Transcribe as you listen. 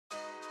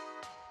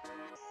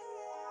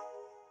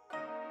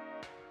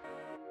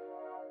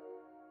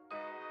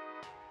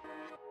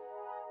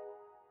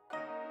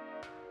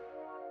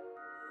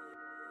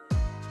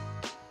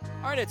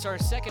All right, it's our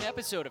second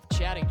episode of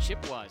Chatting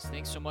Chippewas.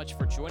 Thanks so much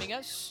for joining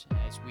us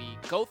as we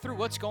go through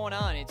what's going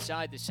on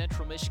inside the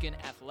Central Michigan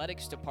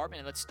Athletics Department.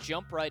 And let's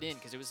jump right in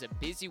because it was a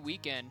busy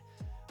weekend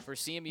for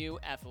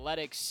CMU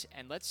Athletics.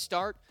 And let's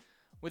start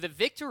with a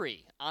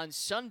victory on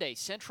Sunday.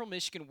 Central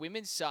Michigan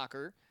women's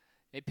soccer,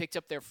 they picked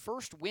up their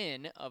first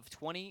win of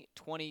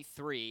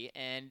 2023.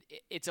 And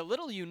it's a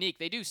little unique.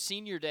 They do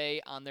senior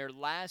day on their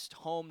last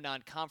home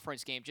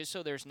non-conference game just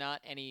so there's not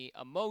any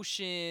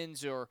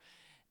emotions or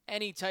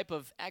any type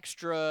of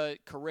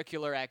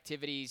extracurricular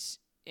activities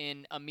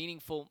in a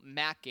meaningful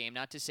MAC game.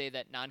 Not to say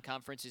that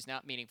non-conference is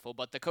not meaningful,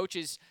 but the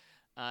coaches,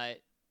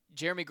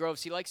 Jeremy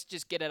Groves, he likes to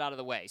just get it out of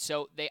the way.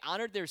 So they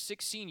honored their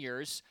 6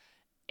 seniors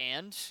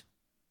and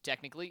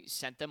technically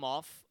sent them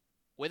off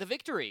with a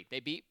victory. They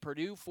beat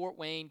Purdue Fort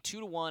Wayne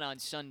 2-1 on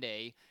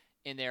Sunday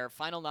in their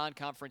final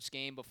non-conference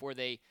game before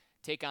they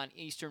take on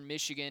Eastern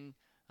Michigan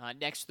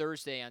next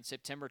Thursday on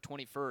September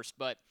 21st.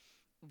 But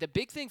the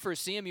big thing for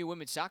CMU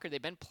women's soccer, they've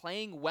been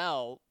playing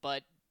well,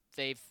 but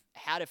they've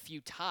had a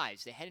few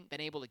ties. They hadn't been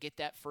able to get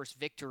that first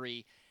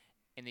victory,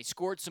 and they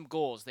scored some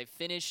goals. They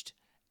finished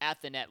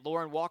at the net.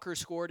 Lauren Walker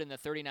scored in the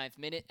 39th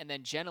minute, and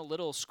then Jenna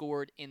Little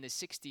scored in the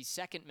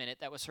 62nd minute.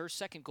 That was her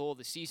second goal of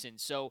the season.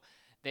 So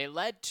they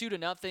led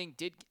 2-0,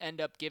 did end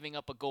up giving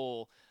up a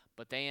goal,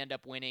 but they end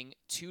up winning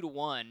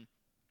 2-1.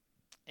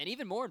 And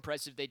even more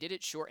impressive, they did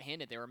it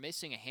shorthanded. They were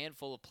missing a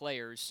handful of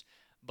players,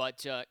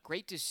 but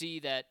great to see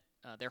that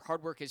their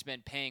hard work has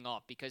been paying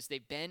off because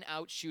they've been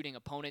out shooting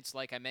opponents,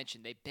 like I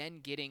mentioned. They've been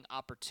getting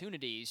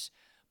opportunities,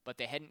 but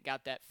they hadn't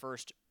got that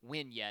first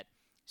win yet.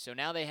 So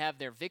now they have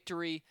their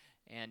victory,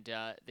 and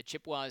the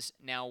Chippewas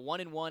now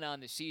 1-1 on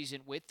the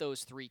season with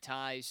those 3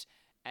 ties.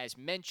 As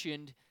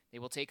mentioned, they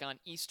will take on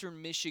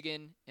Eastern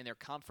Michigan in their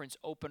conference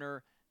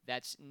opener.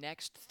 That's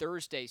next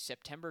Thursday,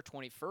 September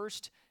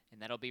 21st, and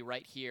that'll be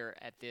right here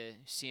at the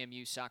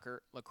CMU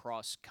Soccer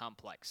Lacrosse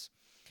Complex.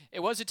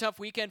 It was a tough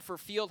weekend for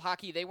field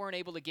hockey. They weren't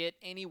able to get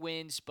any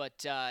wins,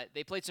 but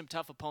they played some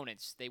tough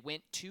opponents. They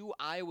went to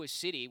Iowa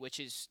City, which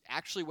is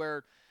actually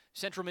where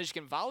Central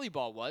Michigan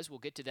volleyball was. We'll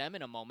get to them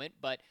in a moment.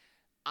 But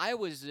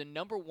Iowa is the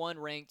number 1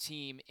 ranked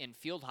team in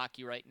field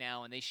hockey right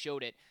now, and they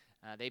showed it.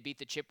 They beat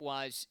the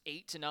Chippewas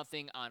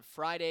 8-0 on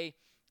Friday,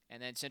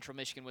 and then Central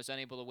Michigan was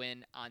unable to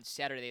win on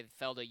Saturday. They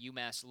fell to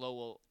UMass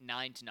Lowell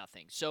 9-0.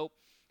 So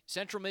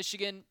Central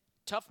Michigan,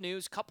 tough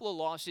news, couple of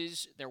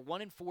losses. They're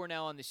 1-4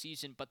 now on the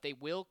season, but they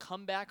will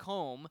come back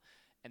home,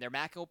 and their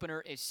MAC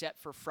opener is set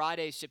for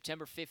Friday,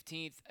 September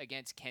 15th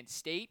against Kent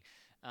State,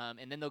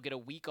 and then they'll get a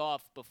week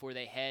off before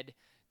they head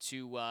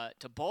to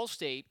Ball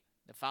State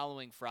the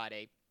following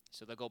Friday.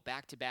 So they'll go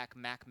back-to-back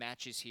MAC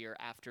matches here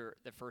after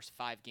the first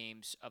 5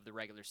 games of the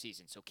regular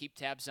season. So keep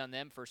tabs on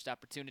them. First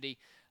opportunity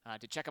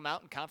to check them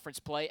out in conference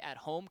play at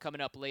home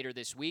coming up later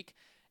this week.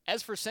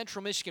 As for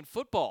Central Michigan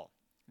football,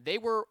 they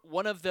were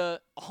one of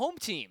the home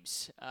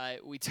teams.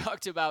 We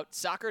talked about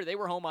soccer. They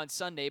were home on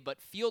Sunday,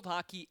 but field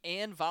hockey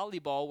and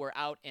volleyball were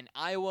out in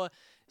Iowa.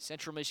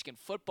 Central Michigan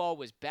football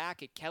was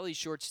back at Kelly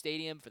Short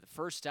Stadium for the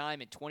first time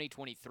in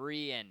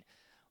 2023, and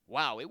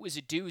wow, it was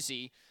a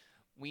doozy.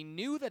 We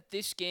knew that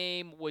this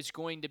game was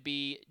going to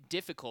be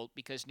difficult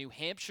because New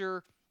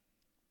Hampshire,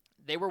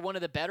 they were one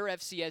of the better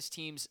FCS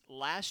teams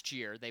last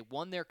year. They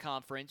won their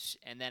conference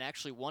and then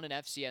actually won an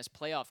FCS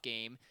playoff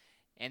game.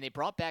 And they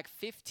brought back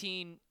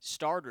 15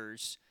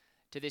 starters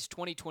to this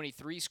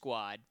 2023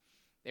 squad.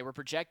 They were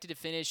projected to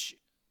finish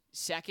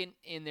second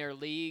in their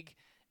league,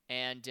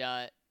 and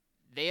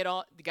they had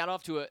got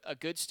off to a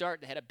good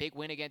start. They had a big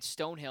win against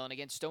Stonehill, and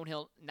against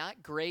Stonehill,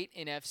 not great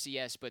in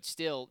FCS, but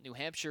still, New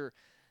Hampshire,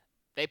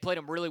 they played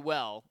them really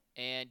well.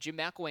 And Jim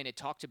McElwain had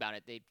talked about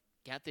it. They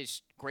got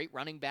this great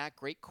running back,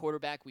 great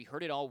quarterback. We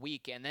heard it all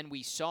week, and then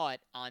we saw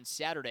it on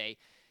Saturday.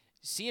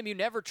 CMU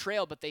never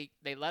trailed, but they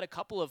let a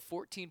couple of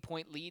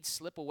 14-point leads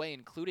slip away,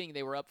 including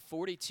they were up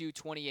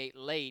 42-28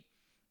 late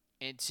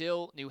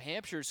until New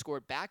Hampshire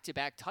scored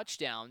back-to-back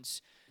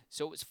touchdowns.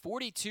 So it was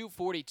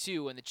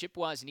 42-42, and the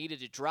Chippewas needed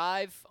to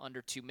drive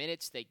under 2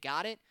 minutes. They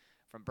got it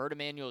from Bert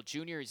Emanuel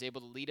Jr. He's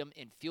able to lead them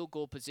in field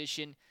goal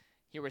position.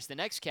 Here was the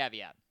next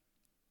caveat.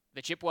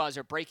 The Chippewas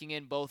are breaking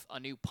in both a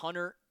new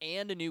punter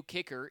and a new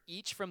kicker,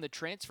 each from the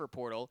transfer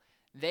portal.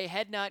 They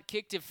had not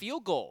kicked a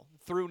field goal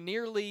through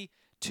nearly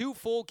 2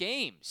 full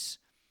games.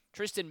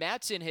 Tristan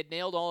Matson had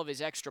nailed all of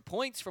his extra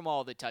points from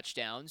all the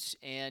touchdowns,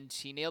 and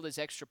he nailed his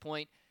extra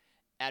point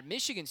at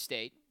Michigan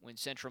State when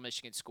Central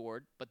Michigan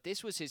scored, but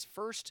this was his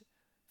first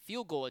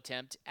field goal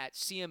attempt at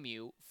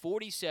CMU,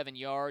 47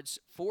 yards,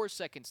 4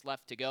 seconds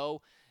left to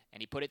go,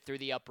 and he put it through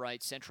the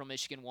upright. Central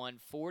Michigan won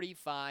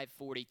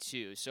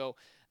 45-42. So,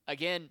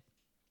 again,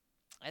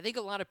 I think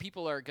a lot of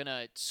people are going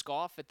to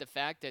scoff at the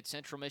fact that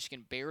Central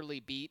Michigan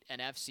barely beat an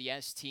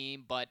FCS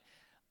team, but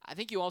I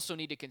think you also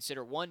need to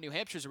consider, one, New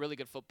Hampshire's a really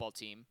good football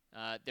team.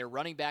 Their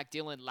running back,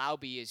 Dylan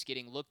Lauby, is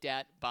getting looked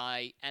at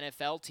by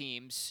NFL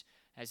teams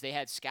as they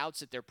had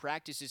scouts at their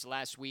practices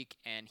last week,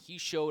 and he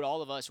showed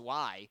all of us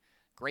why.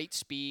 Great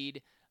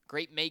speed,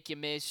 great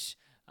make-you-miss,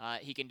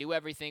 He can do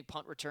everything: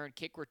 punt return,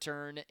 kick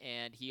return,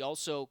 and he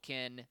also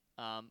can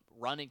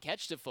run and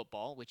catch the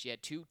football, which he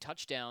had 2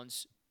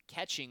 touchdowns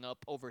catching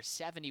up over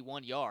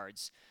 71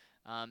 yards.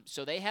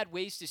 So they had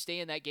ways to stay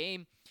in that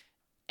game.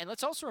 And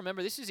let's also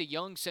remember, this is a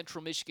young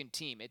Central Michigan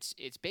team.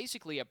 It's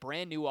basically a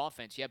brand new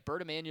offense. You have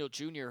Bert Emanuel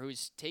Jr.,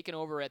 who's taken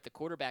over at the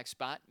quarterback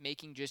spot,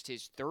 making just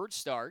his 3rd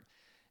start,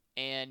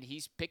 and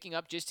he's picking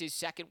up just his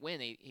 2nd win.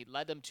 He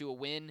led them to a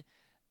win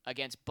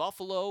against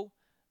Buffalo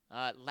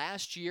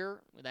last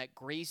year, that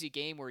crazy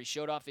game where he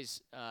showed off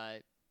his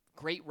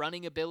great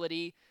running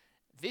ability.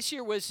 This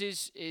year was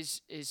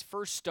his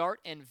first start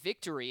and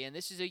victory, and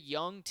this is a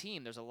young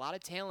team. There's a lot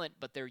of talent,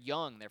 but they're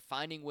young. They're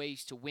finding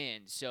ways to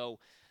win. So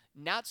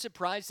not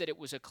surprised that it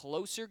was a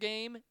closer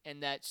game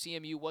and that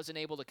CMU wasn't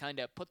able to kind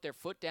of put their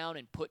foot down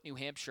and put New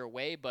Hampshire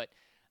away, but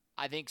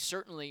I think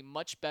certainly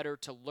much better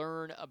to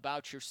learn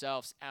about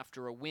yourselves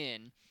after a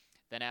win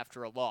than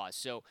after a loss.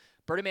 So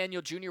Bert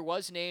Emanuel Jr.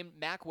 was named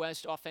MAC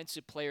West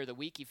Offensive Player of the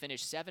Week. He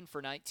finished 7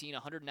 for 19,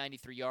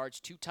 193 yards,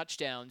 2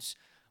 touchdowns,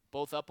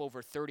 both up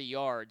over 30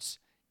 yards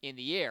in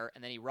the air,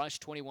 and then he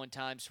rushed 21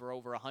 times for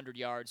over 100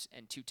 yards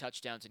and 2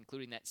 touchdowns,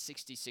 including that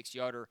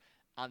 66-yarder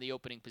on the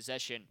opening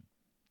possession.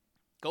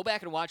 Go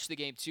back and watch the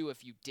game, too,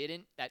 if you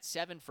didn't. That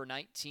 7 for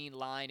 19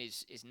 line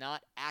is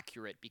not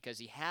accurate because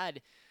he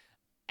had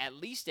at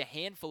least a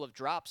handful of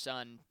drops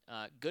on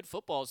good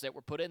footballs that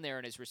were put in there,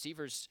 and his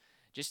receivers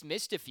just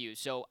missed a few.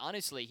 So,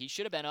 honestly, he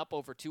should have been up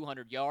over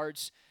 200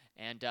 yards,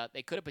 and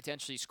they could have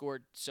potentially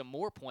scored some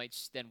more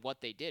points than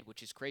what they did,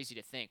 which is crazy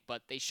to think.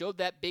 But they showed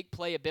that big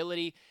play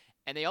ability,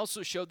 and they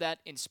also showed that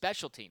in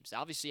special teams. They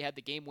obviously had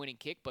the game-winning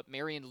kick, but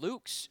Marion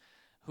Lukes,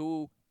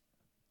 who,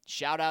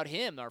 shout out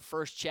him, our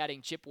first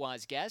Chatting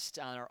Chippewas guest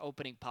on our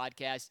opening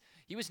podcast,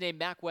 he was named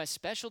MAC West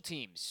Special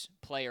Teams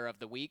Player of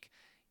the Week.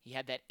 He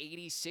had that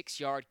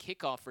 86-yard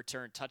kickoff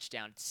return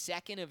touchdown,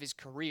 2nd of his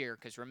career,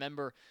 because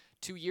remember,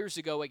 2 years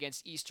ago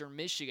against Eastern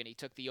Michigan, he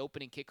took the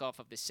opening kickoff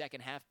of the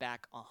second half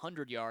back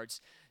 100 yards.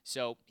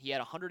 So he had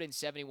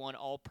 171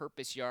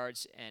 all-purpose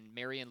yards, and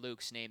Marion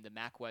Lukes named the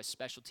MAC West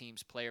Special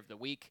Teams Player of the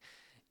Week.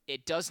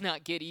 It does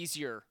not get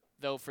easier,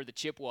 though, for the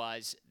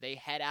Chippewas. They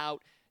head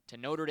out to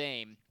Notre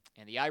Dame,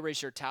 and the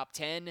Irish are top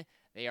 10.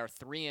 They are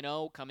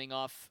 3-0, coming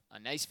off a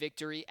nice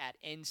victory at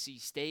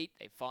NC State.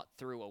 They fought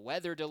through a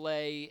weather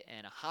delay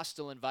and a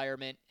hostile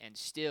environment and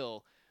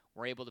still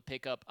were able to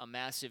pick up a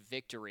massive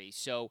victory.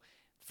 So,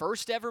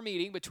 first ever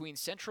meeting between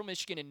Central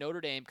Michigan and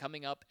Notre Dame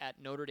coming up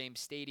at Notre Dame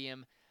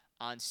Stadium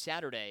on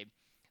Saturday.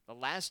 The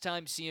last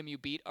time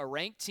CMU beat a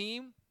ranked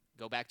team,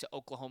 go back to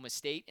Oklahoma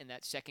State in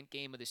that second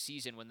game of the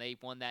season when they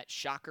won that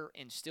shocker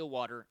in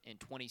Stillwater in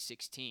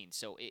 2016.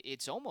 So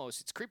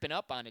it's creeping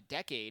up on a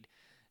decade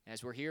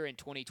as we're here in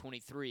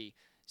 2023.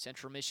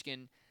 Central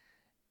Michigan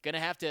going to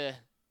have to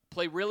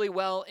play really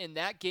well in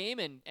that game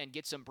and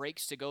get some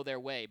breaks to go their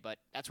way. But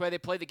that's why they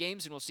play the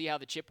games, and we'll see how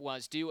the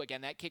Chippewas do.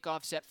 Again, that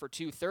kickoff set for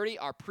 2:30.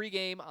 Our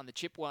pregame on the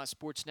Chippewa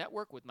Sports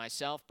Network with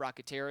myself, Brock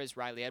Gutierrez,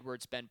 Riley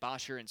Edwards, Ben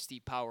Bosher, and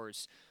Steve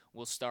Powers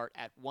will start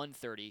at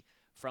 1:30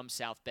 from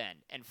South Bend.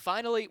 And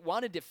finally,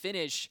 wanted to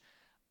finish,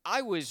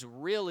 I was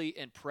really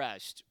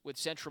impressed with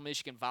Central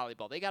Michigan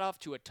volleyball. They got off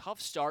to a tough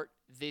start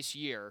this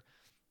year.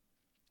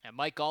 And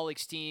Mike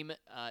Golick's team,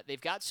 they've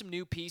got some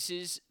new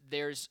pieces.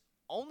 There's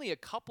only a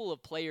couple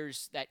of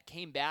players that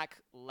came back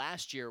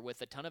last year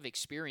with a ton of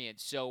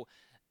experience. So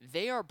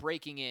they are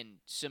breaking in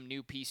some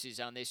new pieces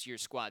on this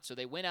year's squad. So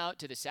they went out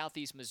to the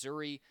Southeast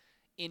Missouri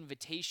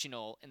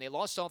Invitational, and they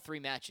lost all 3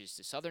 matches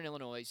to Southern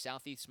Illinois,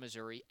 Southeast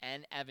Missouri,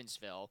 and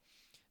Evansville.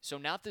 So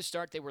not the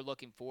start they were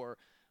looking for,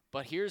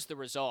 but here's the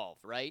resolve,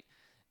 right?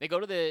 They go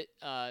to the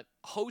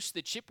host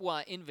the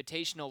Chippewa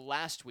Invitational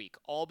last week.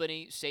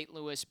 Albany, St.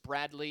 Louis,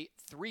 Bradley,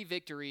 3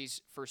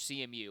 victories for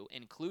CMU,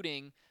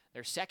 including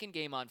their second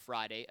game on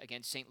Friday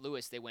against St.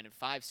 Louis. They win in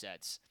 5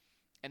 sets.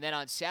 And then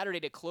on Saturday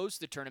to close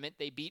the tournament,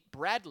 they beat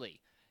Bradley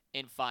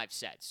in 5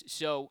 sets.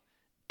 So,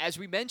 as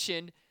we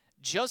mentioned,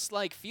 just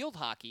like field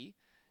hockey,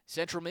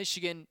 Central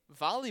Michigan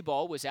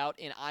volleyball was out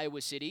in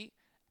Iowa City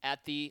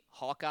at the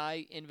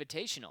Hawkeye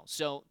Invitational.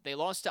 So they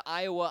lost to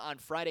Iowa on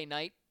Friday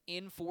night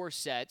in 4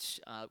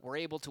 sets. Were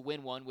able to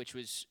win one, which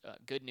was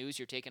good news.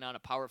 You're taking on a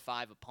Power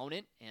 5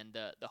 opponent, and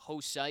the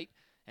host site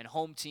and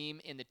home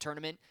team in the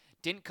tournament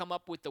didn't come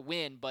up with the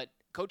win, but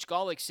Coach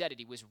Golick said it.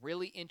 He was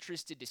really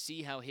interested to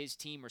see how his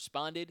team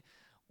responded.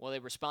 Well, they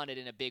responded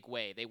in a big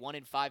way. They won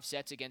in 5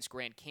 sets against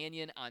Grand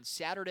Canyon on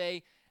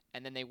Saturday,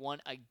 and then they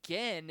won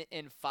again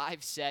in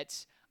 5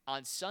 sets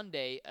on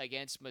Sunday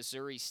against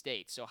Missouri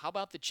State. So how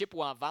about the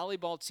Chippewa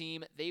volleyball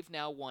team? They've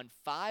now won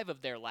 5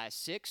 of their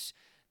last 6.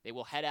 They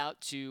will head out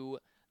to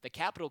the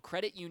Capital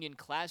Credit Union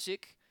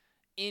Classic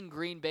in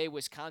Green Bay,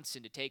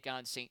 Wisconsin to take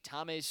on St.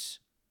 Thomas,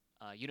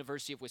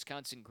 University of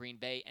Wisconsin, Green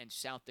Bay, and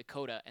South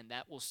Dakota, and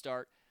that will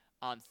start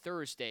on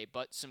Thursday.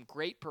 But some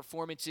great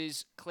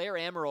performances. Claire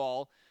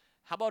Amaral,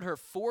 how about her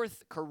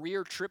 4th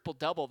career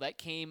triple-double? That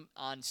came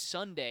on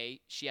Sunday.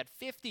 She had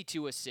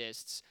 52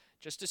 assists,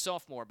 just a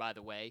sophomore, by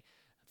the way,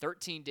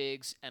 13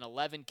 digs, and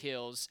 11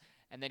 kills.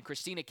 And then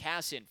Christina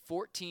Casson,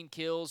 14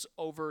 kills,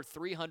 over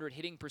 300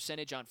 hitting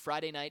percentage on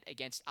Friday night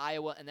against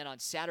Iowa. And then on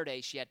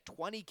Saturday, she had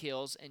 20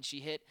 kills, and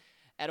she hit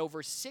at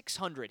over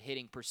 600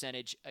 hitting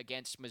percentage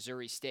against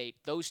Missouri State.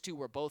 Those two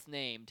were both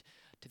named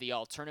to the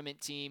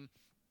all-tournament team.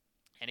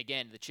 And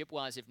again, the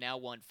Chippewas have now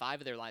won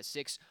 5 of their last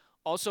 6.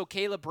 Also,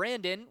 Kayla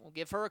Brandon, we'll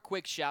give her a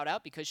quick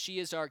shout-out because she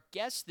is our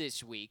guest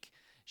this week.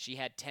 She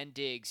had 10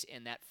 digs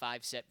in that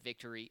 5-set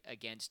victory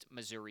against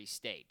Missouri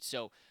State.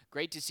 So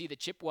great to see the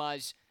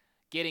Chippewas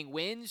getting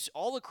wins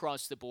all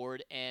across the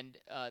board. And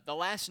the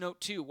last note,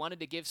 too, wanted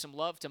to give some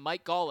love to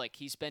Mike Golick.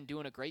 He's been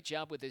doing a great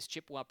job with his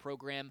Chippewa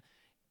program.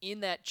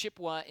 In that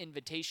Chippewa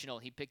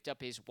Invitational, he picked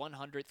up his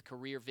 100th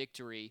career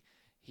victory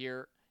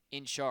here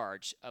in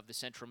charge of the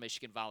Central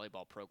Michigan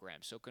volleyball program.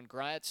 So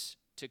congrats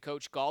to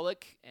Coach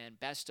Golick, and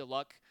best of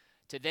luck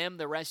to them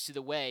the rest of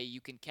the way.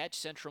 You can catch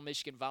Central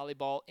Michigan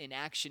volleyball in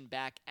action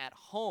back at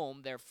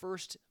home. Their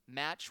first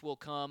match will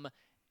come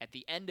at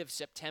the end of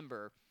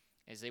September,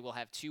 as they will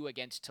have 2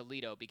 against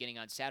Toledo beginning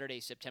on Saturday,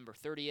 September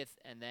 30th,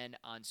 and then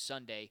on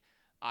Sunday,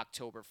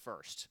 October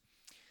 1st.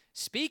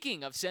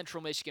 Speaking of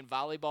Central Michigan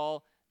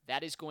volleyball,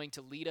 that is going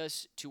to lead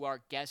us to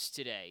our guest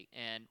today,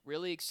 and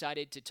really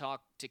excited to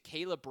talk to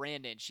Kayla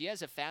Brandon. She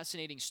has a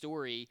fascinating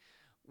story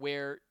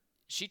where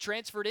she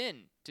transferred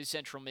in to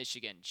Central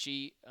Michigan.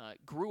 She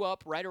grew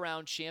up right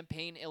around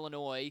Champaign,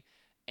 Illinois,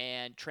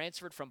 and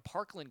transferred from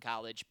Parkland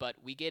College, but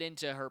we get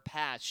into her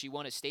past. She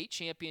won a state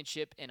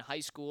championship in high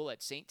school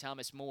at St.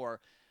 Thomas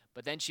More,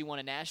 but then she won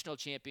a national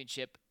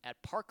championship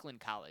at Parkland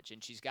College,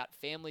 and she's got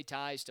family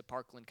ties to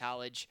Parkland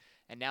College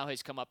and now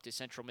has come up to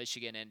Central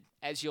Michigan, and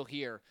as you'll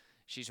hear,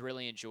 she's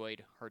really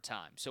enjoyed her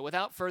time. So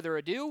without further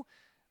ado,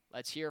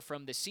 let's hear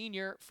from the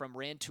senior from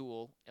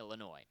Rantoul,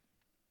 Illinois.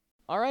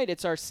 All right,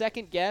 it's our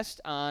second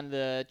guest on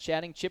the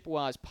Chatting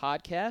Chippewas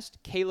podcast,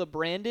 Kayla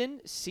Brandon,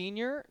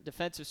 senior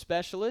defensive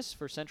specialist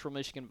for Central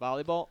Michigan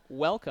volleyball.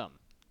 Welcome.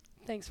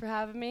 Thanks for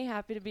having me.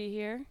 Happy to be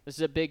here. This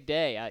is a big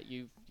day.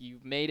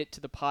 You've made it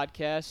to the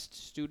podcast,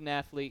 student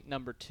athlete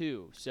number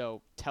 2.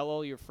 So tell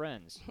all your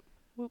friends.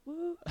 Whoop,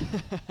 whoop.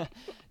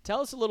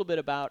 Tell us a little bit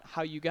about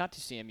how you got to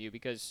CMU,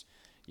 because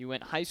you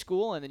went high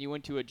school and then you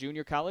went to a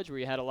junior college where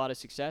you had a lot of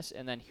success,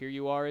 and then here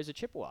you are as a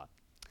Chippewa.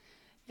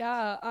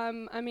 Yeah,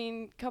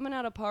 coming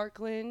out of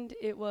Parkland,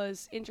 it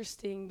was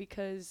interesting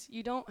because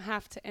you don't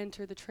have to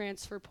enter the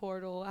transfer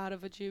portal out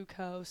of a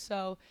JUCO,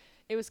 so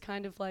it was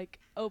kind of like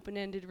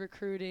open-ended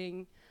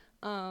recruiting.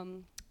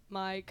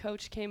 My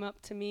coach came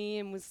up to me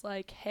and was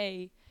like,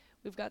 hey,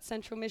 we've got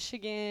Central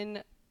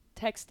Michigan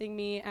texting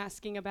me,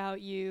 asking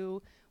about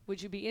you. Would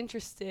you be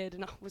interested?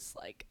 And I was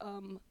like,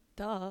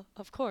 duh,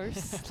 of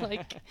course.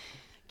 Like,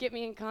 get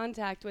me in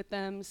contact with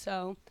them.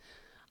 So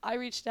I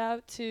reached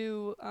out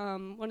to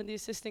one of the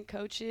assistant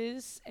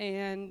coaches,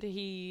 and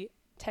he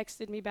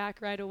texted me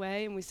back right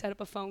away, and we set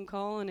up a phone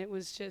call, and it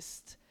was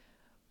just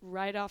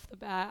right off the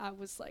bat, I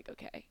was like,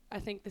 okay, I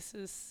think this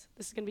is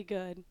going to be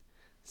good.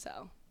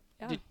 So,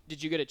 yeah.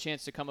 Did you get a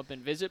chance to come up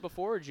and visit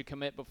before, or did you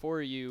commit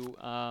before you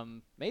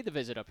made the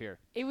visit up here?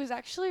 It was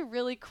actually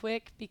really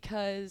quick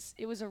because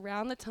it was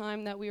around the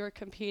time that we were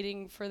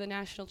competing for the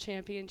national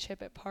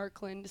championship at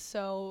Parkland,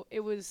 so it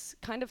was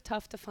kind of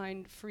tough to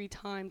find free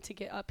time to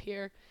get up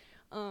here.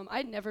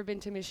 I'd never been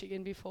to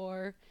Michigan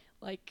before,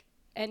 like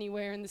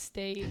anywhere in the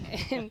state,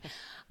 and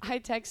I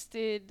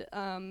texted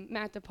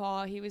Matt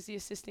DePaul. He was the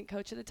assistant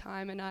coach at the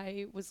time, and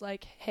I was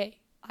like, hey,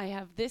 I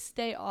have this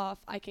day off.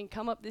 I can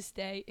come up this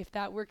day. If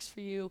that works for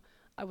you,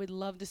 I would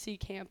love to see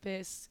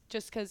campus,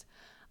 just because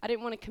I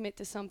didn't want to commit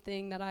to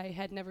something that I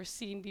had never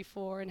seen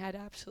before and had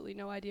absolutely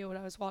no idea what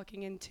I was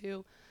walking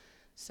into.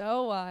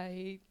 So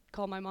I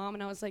called my mom,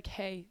 and I was like,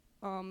 hey,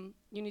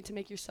 you need to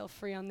make yourself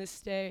free on this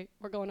day.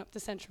 We're going up to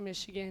Central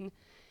Michigan.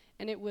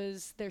 And it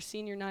was their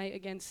senior night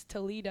against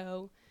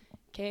Toledo.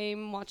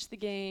 Came, watched the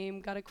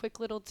game, got a quick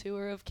little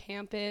tour of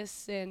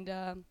campus, and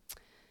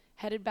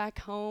headed back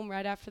home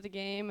right after the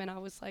game. And I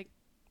was like,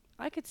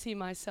 I could see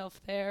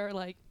myself there.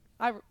 Like,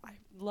 I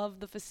love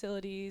the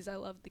facilities. I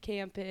love the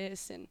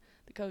campus, and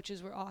the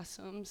coaches were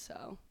awesome.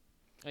 So.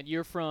 And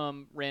you're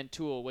from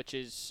Rantoul, which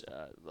is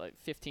like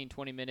 15,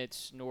 20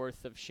 minutes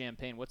north of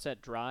Champaign. What's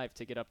that drive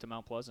to get up to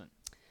Mount Pleasant?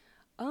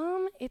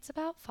 It's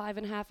about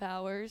 5.5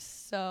 hours,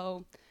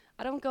 so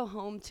I don't go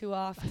home too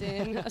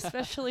often,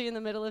 especially in the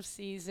middle of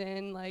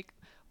season. Like,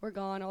 we're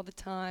gone all the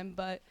time,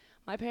 but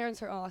my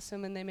parents are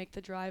awesome, and they make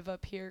the drive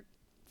up here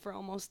for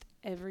almost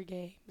every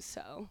game,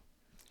 so.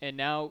 And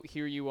now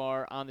here you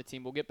are on the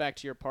team. We'll get back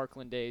to your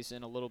Parkland days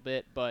in a little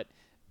bit, but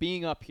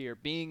being up here,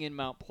 being in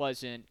Mount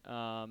Pleasant,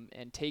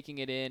 and taking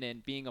it in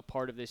and being a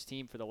part of this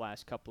team for the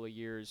last couple of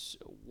years,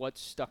 what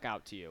stuck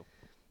out to you?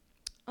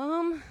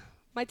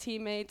 My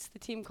teammates, the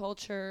team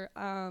culture,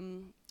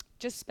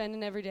 just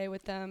spending every day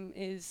with them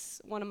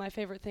is one of my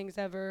favorite things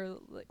ever.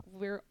 Like,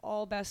 we're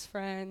all best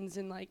friends,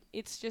 and like,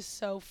 it's just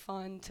so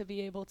fun to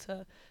be able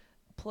to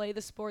play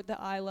the sport that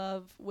I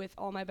love with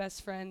all my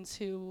best friends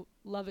who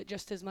love it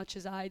just as much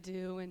as I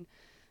do. And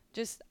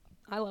just,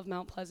 I love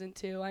Mount Pleasant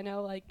too. I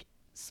know, like,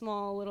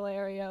 small little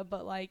area,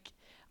 but like,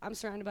 I'm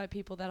surrounded by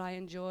people that I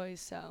enjoy,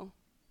 so.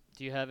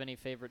 Do you have any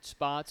favorite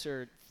spots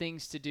or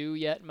things to do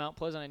yet in Mount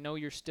Pleasant? I know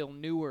you're still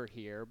newer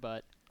here,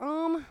 but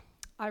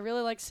I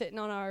really like sitting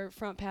on our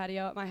front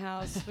patio at my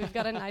house. We've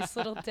got a nice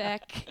little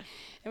deck,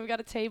 and we've got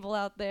a table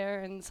out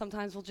there, and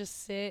sometimes we'll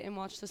just sit and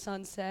watch the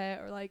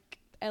sunset, or like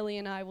Ellie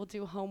and I will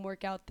do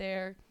homework out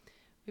there.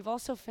 We've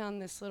also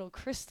found this little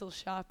crystal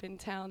shop in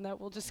town that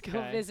we'll just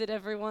go visit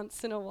every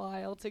once in a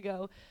while to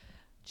go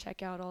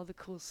check out all the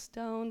cool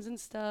stones and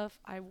stuff.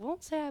 I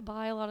won't say I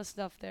buy a lot of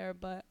stuff there,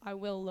 but I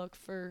will look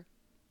for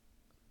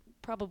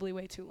probably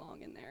way too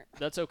long in there.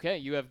 That's okay.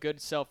 You have good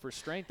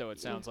self-restraint, though,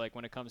 it sounds like,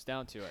 when it comes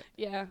down to it.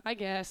 Yeah, I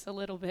guess a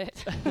little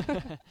bit.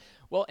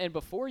 Well, and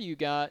before you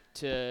got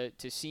to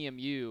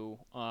CMU,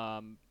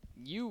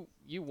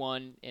 you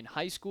won in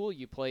high school.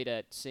 You played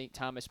at St.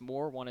 Thomas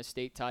More, won a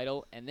state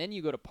title, and then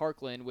you go to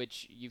Parkland,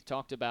 which you've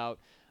talked about.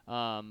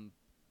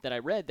 That I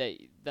read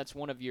that's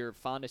one of your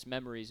fondest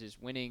memories is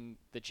winning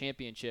the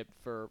championship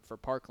for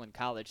Parkland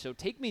College. So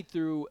take me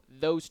through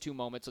those two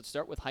moments. Let's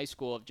start with high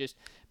school of just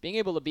being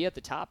able to be at the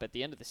top at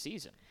the end of the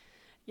season.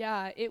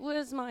 Yeah, it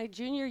was my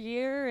junior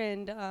year,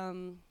 and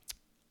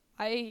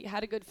I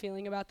had a good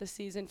feeling about the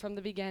season from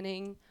the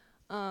beginning.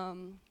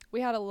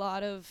 We had a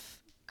lot of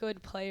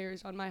good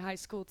players on my high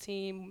school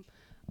team.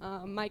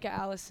 Micah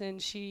Allison,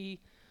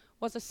 she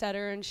was a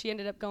setter, and she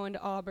ended up going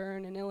to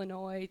Auburn and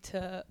Illinois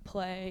to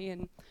play,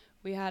 and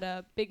we had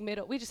a big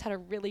middle. We just had a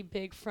really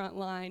big front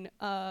line.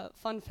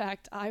 Fun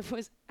fact, I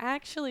was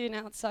actually an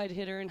outside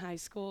hitter in high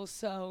school,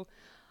 so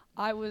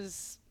I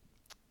was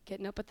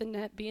getting up at the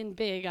net being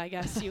big, I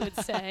guess you would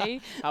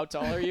say. How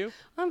tall are you?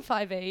 I'm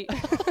 5'8".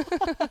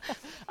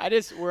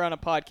 We're on a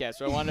podcast,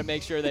 so I wanted to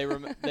make sure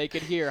they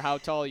could hear how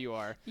tall you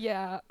are.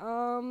 Yeah,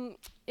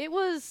 it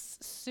was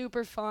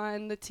super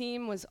fun. The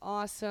team was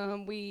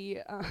awesome. We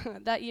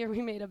that year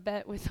we made a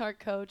bet with our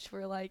coach.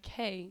 We're like,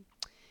 hey,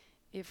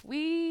 if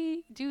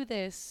we do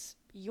this,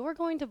 you're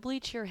going to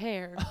bleach your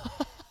hair.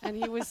 And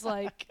he was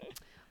like,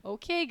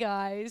 okay,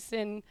 guys.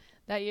 And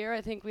that year,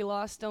 I think we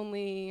lost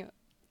only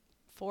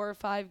 4 or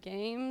 5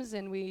 games,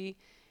 and we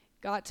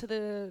got to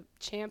the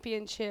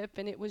championship,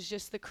 and it was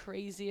just the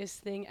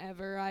craziest thing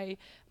ever.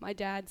 My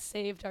dad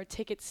saved our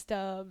ticket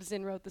stubs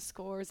and wrote the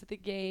scores of the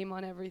game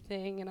on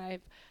everything, and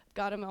I've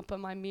got them up on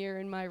my mirror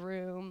in my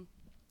room.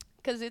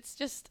 Because it's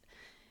just...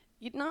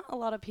 not a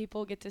lot of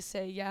people get to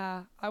say,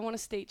 yeah, I won a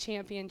state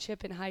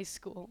championship in high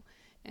school.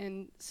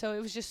 And so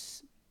it was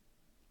just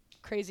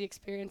crazy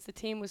experience. The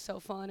team was so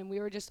fun, and we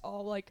were just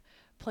all, like,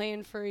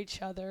 playing for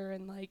each other.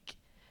 And, like,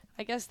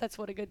 I guess that's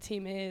what a good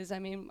team is. I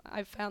mean,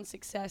 I've found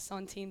success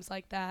on teams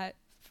like that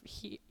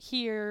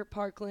here,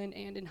 Parkland,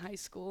 and in high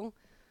school.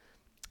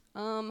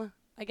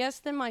 I guess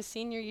then my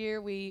senior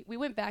year, we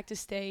went back to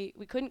state.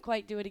 We couldn't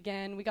quite do it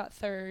again. We got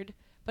third,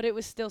 but it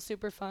was still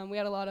super fun. We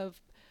had a lot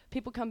of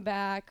people come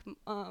back,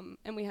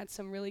 and we had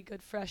some really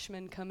good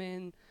freshmen come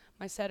in.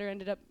 My setter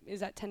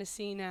is at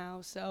Tennessee now,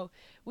 so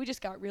we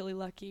just got really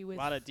lucky with a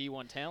lot of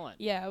D1 talent.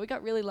 Yeah, we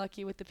got really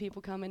lucky with the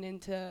people coming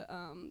into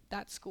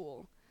that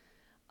school.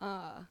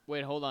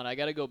 Wait, hold on. I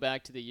got to go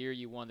back to the year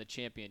you won the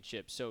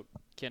championship. So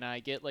can I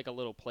get like a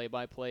little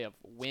play-by-play of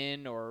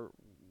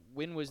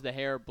when was the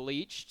hair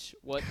bleached?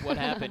 What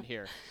happened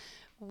here?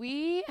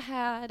 We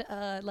had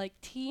like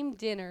team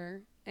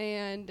dinner,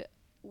 and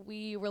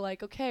we were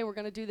like, okay, we're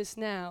going to do this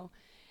now.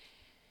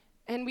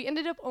 And we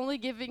ended up only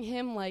giving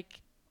him like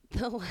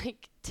the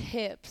like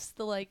tips,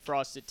 the like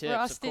frosted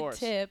tips, of course.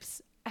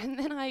 Tips. And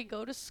then I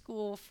go to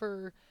school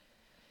for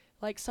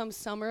like some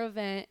summer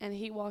event, and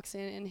he walks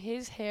in and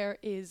his hair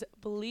is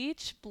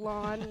bleach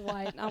blonde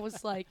white. And I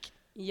was like,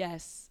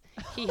 yes,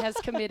 he has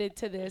committed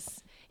to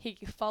this. He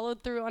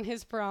followed through on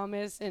his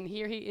promise, and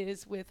here he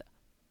is with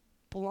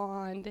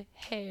blonde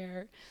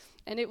hair.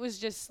 And it was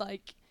just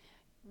like,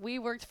 we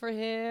worked for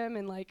him,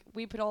 and like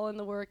we put all in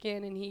the work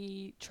in, and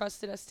he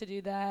trusted us to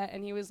do that.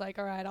 And he was like,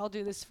 all right, I'll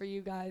do this for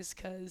you guys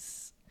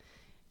because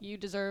you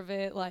deserve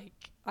it. Like,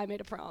 I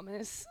made a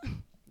promise.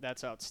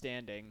 That's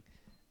outstanding.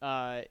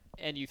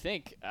 And you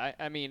think,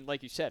 I mean,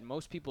 like you said,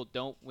 most people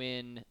don't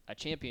win a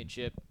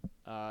championship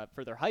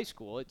for their high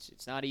school.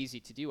 It's not easy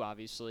to do,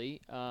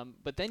 obviously.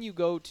 But then you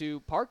go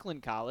to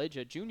Parkland College,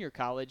 a junior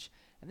college,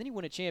 and then you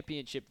win a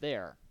championship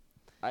there.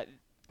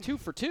 2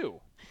 for 2.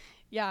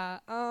 Yeah.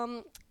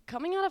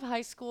 Coming out of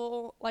high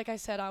school, like I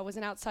said, I was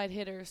an outside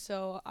hitter,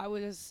 so I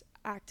was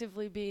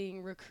actively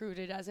being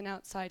recruited as an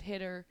outside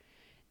hitter.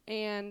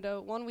 And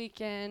one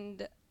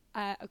weekend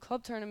at a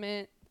club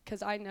tournament,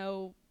 because I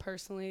know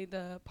personally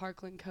the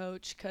Parkland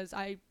coach because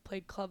I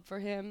played club for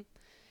him,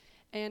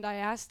 and I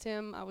asked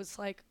him, I was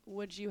like,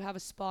 would you have a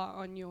spot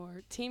on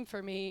your team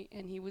for me?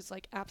 And he was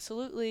like,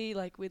 absolutely,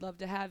 like, we'd love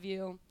to have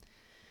you.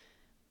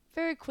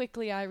 Very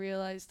quickly I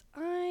realized,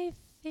 I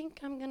think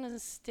I'm going to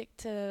stick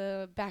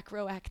to back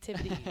row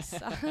activities.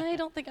 I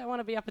don't think I want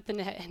to be up at the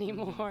net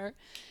anymore.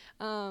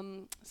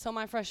 So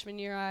my freshman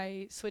year,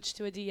 I switched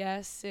to a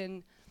DS,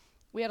 and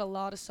we had a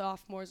lot of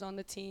sophomores on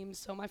the team.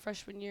 So my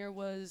freshman year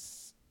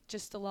was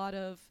just a lot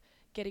of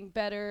getting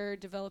better,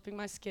 developing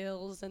my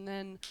skills. And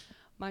then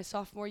my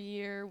sophomore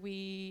year,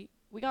 we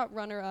we got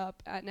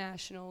runner-up at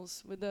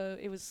nationals.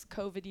 It was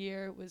COVID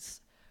year. It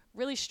was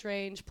really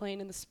strange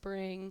playing in the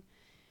spring.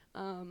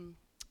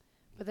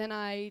 But then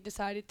I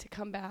decided to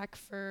come back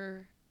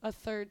for a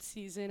third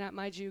season at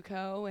my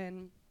JUCO,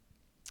 and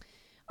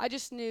I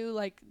just knew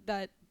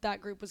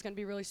that group was going to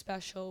be really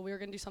special. We were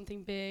going to do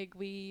something big.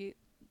 We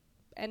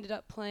ended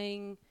up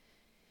playing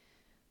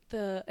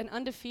an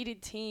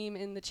undefeated team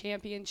in the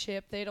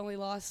championship. They'd only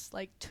lost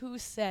 2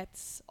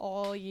 sets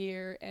all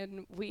year,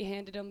 and we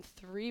handed them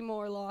 3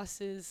 more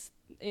losses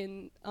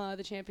in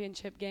the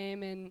championship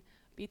game and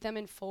beat them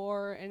in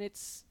 4. And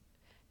it's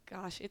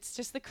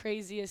just the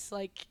craziest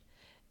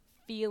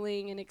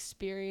feeling and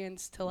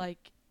experience to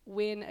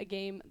win a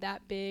game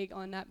that big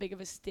on that big of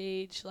a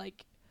stage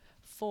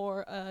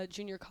for a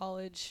junior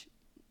college.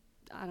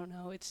 I don't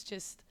know, it's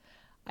just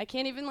I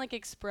can't even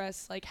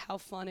express how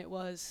fun it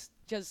was,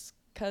 just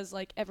because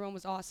everyone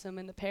was awesome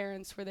and the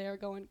parents were there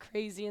going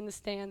crazy in the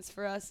stands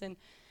for us, and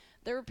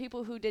there were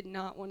people who did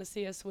not want to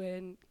see us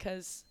win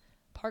because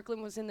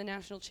Parkland was in the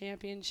national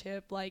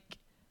championship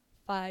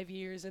 5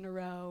 years in a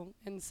row,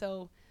 and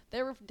so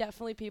there were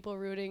definitely people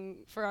rooting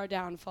for our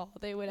downfall.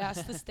 They would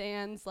ask the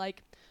stands,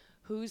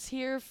 who's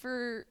here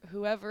for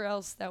whoever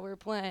else that we're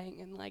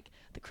playing? And,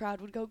 the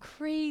crowd would go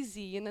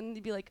crazy. And then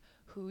they'd be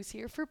who's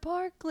here for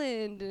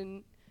Parkland?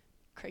 And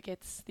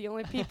crickets. The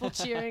only people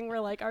cheering were,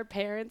 our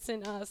parents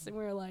and us. And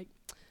we were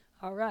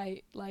all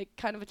right,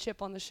 kind of a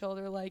chip on the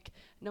shoulder.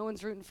 No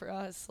one's rooting for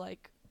us.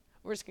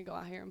 We're just going to go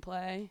out here and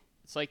play.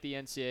 It's like the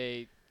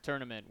NCAA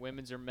tournament,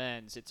 women's or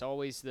men's. It's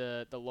always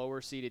the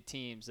lower seeded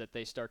teams that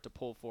they start to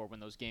pull for when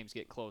those games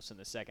get close in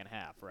the second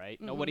half, right?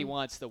 Mm-hmm. Nobody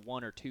wants the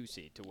 1 or 2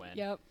 seed to win.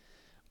 Yep.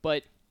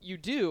 But you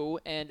do,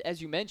 and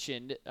as you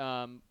mentioned,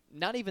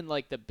 not even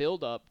the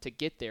build up to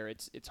get there.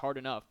 It's hard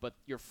enough, but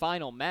your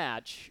final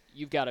match,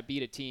 you've got to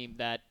beat a team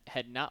that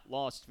had not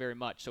lost very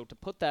much. So to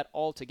put that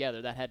all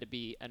together, that had to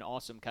be an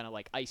awesome kind of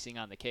icing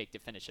on the cake to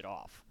finish it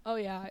off. Oh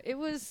yeah, it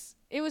was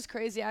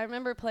crazy. I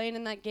remember playing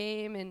in that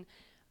game, and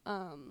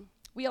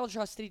we all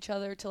trusted each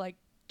other to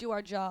do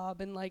our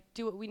job and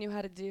do what we knew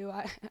how to do.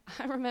 I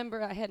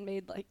remember I had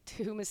made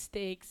 2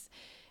 mistakes.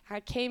 I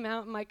came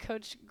out and my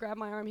coach grabbed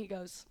my arm. He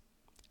goes,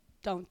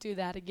 "Don't do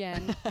that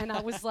again." And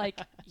I was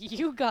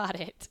 "You got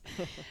it."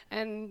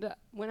 And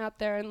went out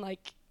there and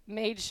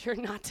made sure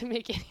not to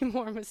make any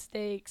more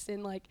mistakes.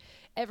 And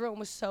everyone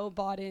was so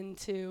bought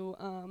into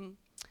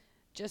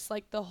just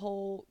the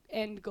whole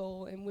end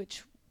goal, in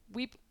which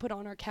we put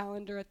on our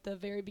calendar at the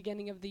very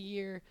beginning of the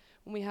year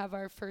when we have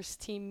our first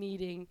team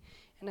meeting.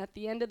 And at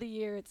the end of the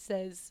year, it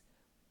says,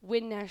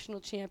 win national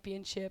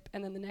championship,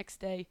 and then the next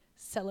day,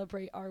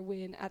 celebrate our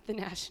win at the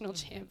national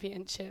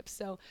championship.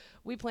 So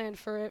we planned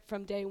for it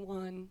from day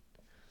one.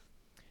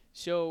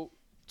 So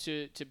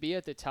to be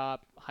at the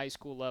top high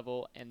school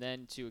level and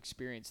then to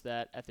experience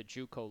that at the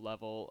JUCO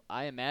level,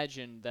 I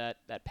imagine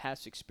that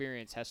past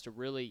experience has to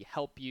really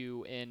help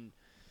you in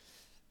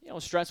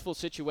stressful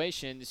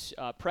situations,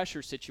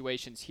 pressure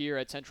situations here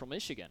at Central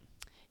Michigan.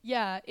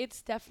 Yeah,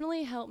 it's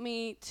definitely helped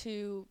me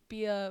to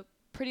be a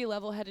pretty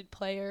level-headed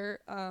player,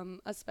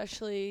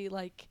 especially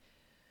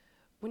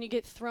when you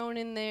get thrown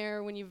in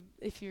there,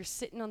 if you're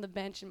sitting on the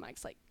bench and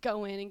Mike's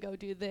go in and go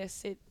do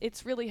this.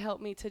 It's really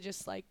helped me to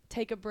just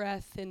take a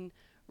breath and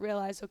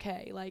realize,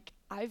 okay,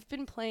 I've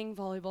been playing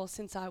volleyball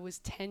since I was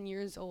 10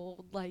 years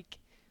old.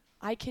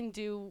 I can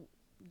do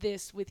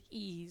this with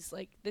ease.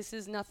 This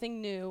is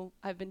nothing new.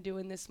 I've been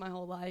doing this my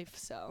whole life.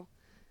 So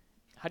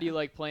how do you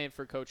like playing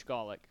for Coach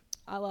Golick?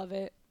 I love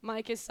it.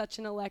 Mike is such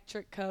an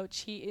electric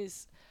coach. He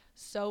is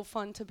so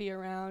fun to be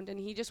around, and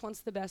he just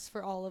wants the best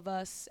for all of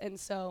us. And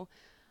so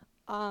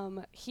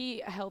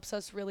he helps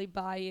us really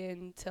buy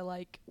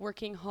into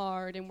working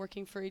hard and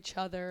working for each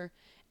other.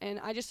 And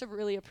I just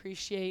really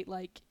appreciate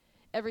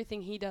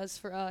everything he does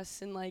for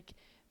us, and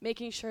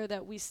making sure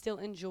that we still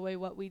enjoy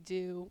what we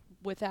do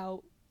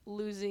without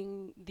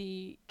losing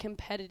the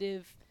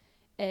competitive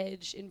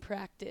edge in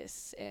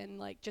practice,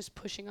 and just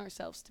pushing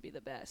ourselves to be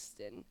the best.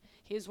 And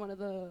he's one of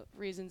the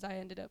reasons I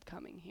ended up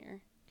coming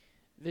here.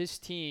 This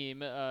team,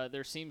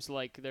 there seems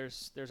like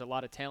there's a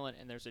lot of talent,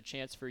 and there's a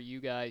chance for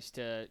you guys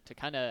to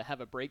kind of have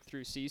a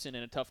breakthrough season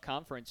in a tough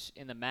conference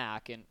in the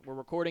MAC. And we're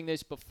recording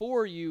this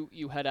before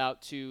you head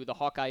out to the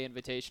Hawkeye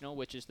Invitational,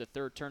 which is the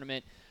 3rd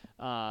tournament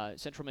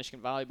Central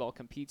Michigan Volleyball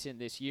competes in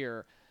this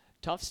year.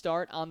 Tough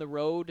start on the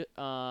road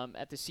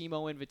at the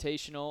SEMO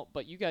Invitational,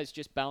 but you guys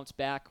just bounced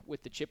back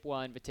with the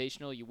Chippewa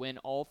Invitational. You win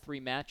all 3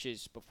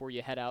 matches before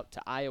you head out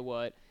to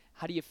Iowa.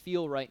 How do you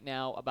feel right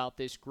now about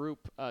this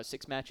group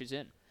 6 matches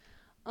in?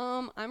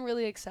 I'm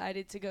really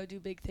excited to go do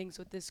big things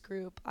with this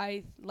group.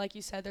 Like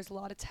you said, there's a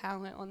lot of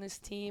talent on this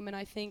team, and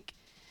I think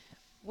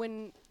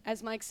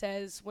as Mike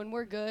says, when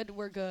we're good,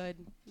 we're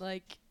good.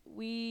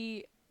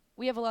 We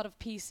have a lot of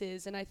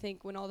pieces, and I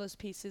think when all those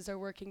pieces are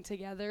working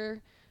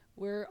together,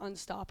 we're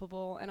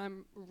unstoppable. And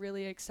I'm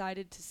really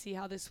excited to see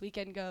how this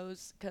weekend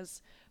goes,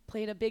 because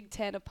playing a Big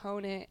Ten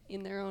opponent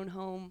in their own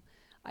home,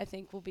 I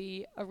think will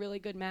be a really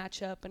good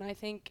matchup. And I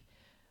think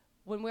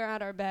when we're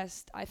at our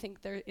best, I think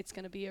it's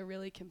going to be a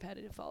really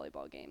competitive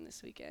volleyball game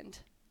this weekend.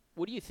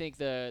 What do you think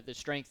the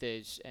strength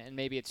is? And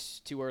maybe it's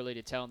too early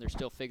to tell, and they're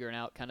still figuring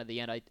out kind of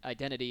the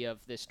identity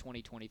of this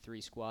 2023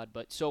 squad.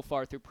 But so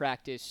far through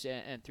practice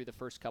and through the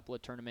first couple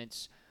of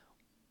tournaments,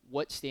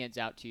 what stands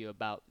out to you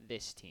about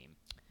this team?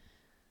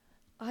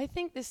 I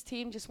think this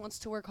team just wants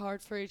to work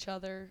hard for each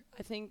other.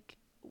 I think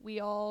we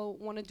all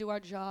want to do our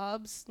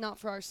jobs, not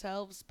for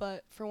ourselves,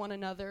 but for one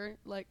another.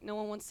 Like, no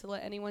one wants to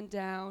let anyone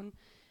down.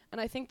 And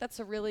I think that's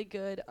a really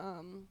good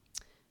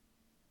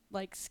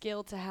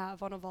skill to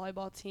have on a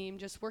volleyball team,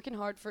 just working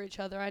hard for each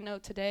other. I know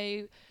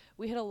today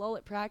we hit a lull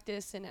at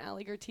practice, and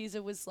Ali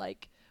Gertiza was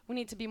like, we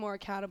need to be more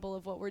accountable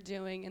of what we're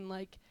doing, and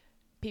like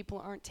people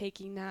aren't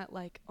taking that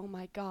like, oh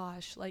my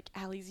gosh, like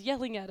Ali's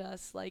yelling at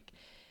us. Like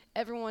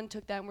everyone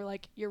took that and we're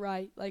like, you're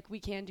right, like we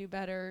can do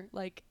better,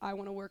 like I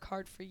want to work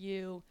hard for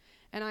you.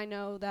 And I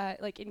know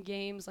that like in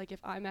games, like if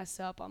I mess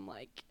up, I'm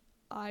like,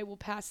 I will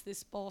pass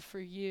this ball for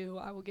you,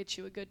 I will get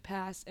you a good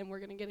pass, and we're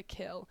going to get a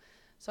kill.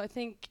 So I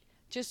think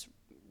just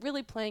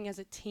really playing as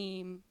a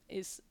team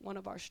is one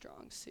of our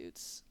strong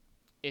suits.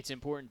 It's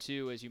important,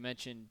 too, as you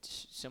mentioned,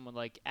 someone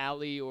like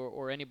Ali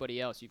or anybody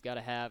else. You've got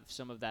to have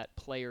some of that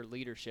player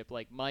leadership.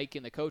 Like Mike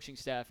and the coaching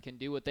staff can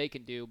do what they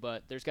can do,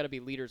 but there's got to be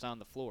leaders on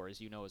the floor,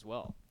 as you know as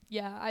well.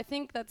 Yeah, I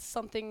think that's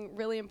something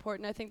really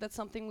important. I think that's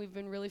something we've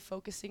been really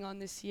focusing on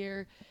this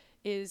year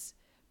is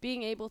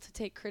being able to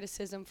take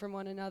criticism from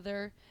one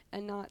another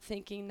and not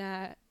thinking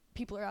that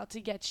people are out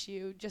to get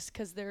you just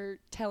because they're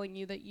telling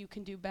you that you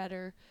can do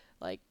better.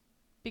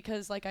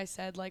 Because like I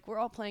said, like we're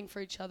all playing for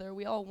each other.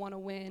 We all want to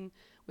win.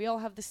 We all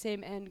have the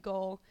same end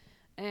goal.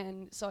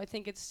 And so I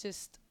think it's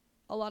just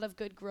a lot of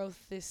good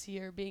growth this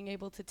year, being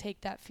able to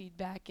take that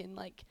feedback and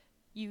like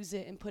use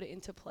it and put it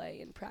into play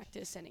in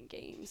practice and in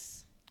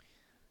games.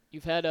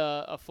 You've had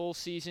a full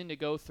season to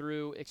go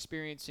through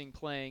experiencing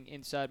playing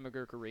inside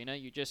McGurk Arena.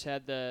 You just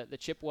had the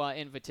Chippewa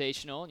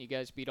Invitational, and you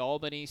guys beat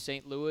Albany,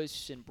 St.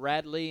 Louis, and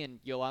Bradley, and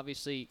you'll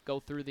obviously go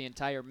through the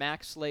entire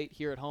MAC slate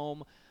here at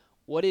home.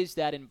 What is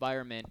that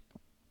environment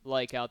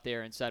like out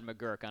there inside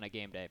McGurk on a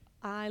game day?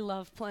 I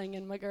love playing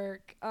in McGurk.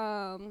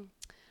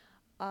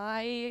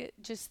 I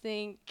just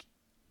think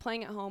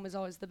playing at home is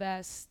always the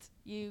best.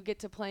 You get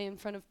to play in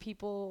front of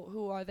people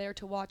who are there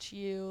to watch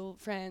you,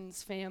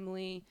 friends,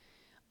 family,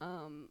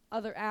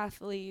 other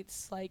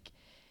athletes.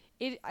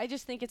 I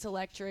just think it's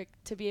electric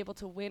to be able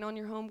to win on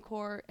your home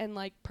court and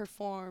like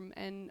perform.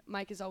 And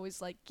Mike is always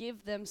like,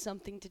 give them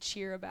something to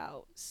cheer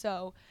about.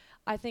 So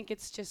I think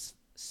it's just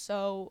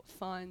so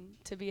fun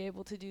to be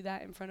able to do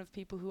that in front of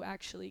people who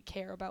actually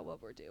care about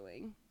what we're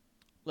doing.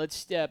 Let's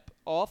step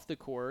off the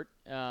court.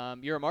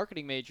 You're a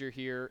marketing major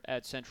here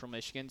at Central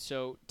Michigan,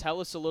 so tell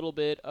us a little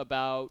bit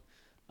about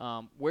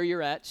where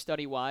you're at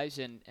study-wise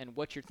and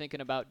what you're thinking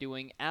about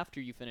doing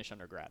after you finish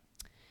undergrad.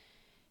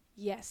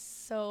 Yes,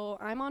 so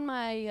I'm on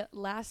my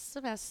last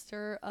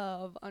semester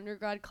of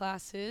undergrad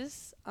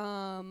classes.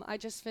 I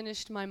just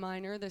finished my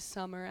minor this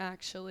summer,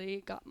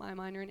 actually. Got my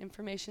minor in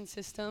information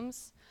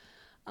systems.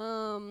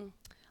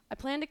 I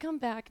plan to come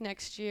back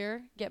next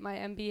year, get my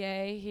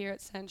MBA here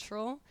at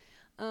Central.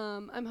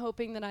 I'm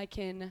hoping that I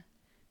can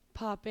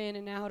pop in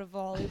and out of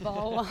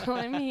volleyball while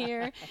I'm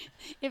here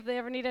if they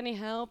ever need any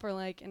help or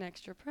like an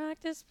extra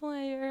practice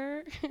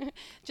player,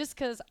 just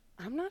because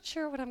I'm not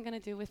sure what I'm going to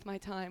do with my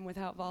time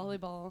without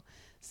volleyball.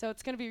 So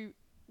it's going to be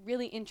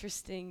really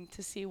interesting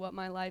to see what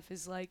my life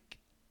is like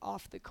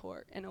off the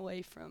court and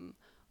away from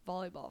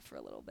volleyball for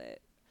a little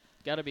bit.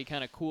 Got to be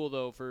kind of cool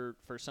though for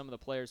some of the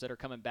players that are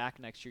coming back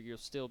next year. You'll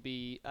still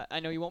be. I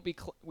know you won't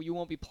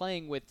be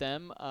playing with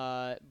them,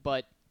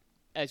 but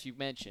as you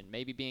mentioned,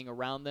 maybe being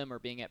around them or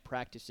being at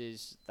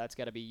practices, that's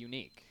got to be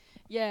unique.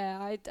 Yeah,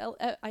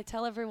 I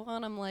tell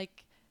everyone, I'm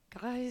like,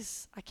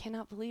 guys, I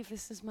cannot believe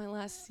this is my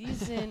last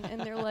season,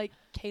 and they're like,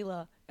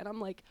 Kayla, and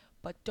I'm like,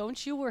 but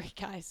don't you worry,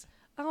 guys,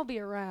 I'll be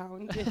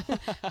around.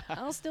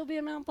 I'll still be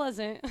in Mount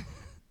Pleasant.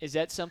 Is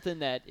that something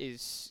that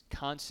is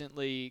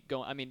constantly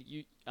going? I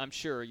mean, I'm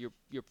sure you're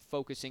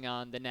focusing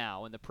on the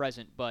now and the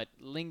present, but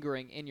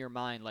lingering in your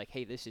mind like,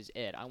 hey, this is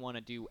it. I want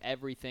to do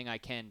everything I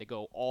can to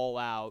go all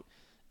out.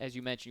 As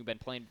you mentioned, you've been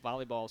playing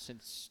volleyball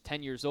since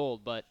 10 years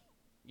old, but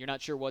you're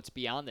not sure what's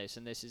beyond this,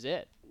 and this is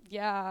it.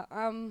 Yeah,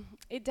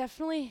 it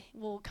definitely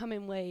will come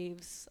in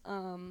waves.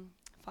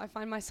 If I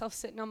find myself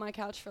sitting on my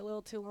couch for a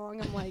little too long,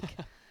 I'm like,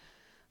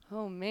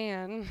 oh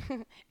man,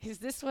 is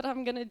this what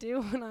I'm going to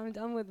do when I'm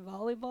done with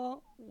volleyball?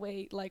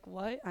 Wait, like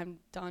what? I'm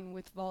done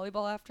with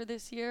volleyball after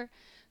this year?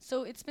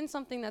 So it's been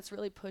something that's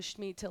really pushed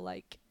me to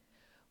like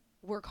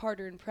work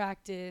harder in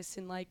practice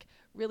and like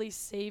really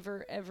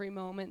savor every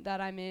moment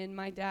that I'm in.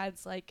 My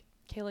dad's like,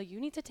 Kayla, you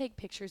need to take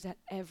pictures at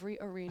every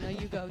arena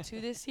you go to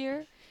this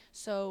year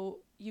so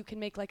you can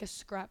make like a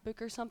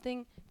scrapbook or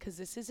something because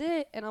this is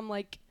it. And I'm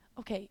like,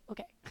 okay.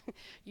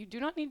 You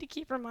do not need to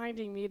keep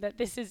reminding me that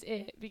this is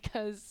it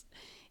because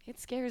it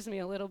scares me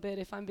a little bit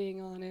if I'm being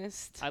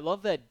honest. I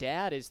love that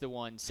dad is the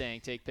one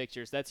saying take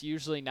pictures. That's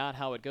usually not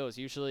how it goes.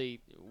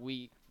 Usually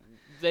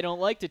they don't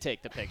like to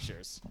take the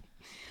pictures.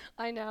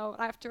 I know.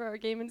 After our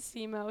game in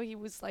SEMO, he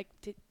was like,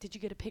 "Did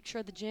you get a picture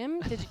of the gym?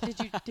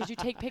 Did you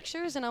take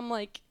pictures?" And I'm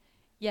like,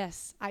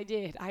 Yes, I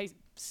did. I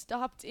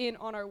stopped in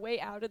on our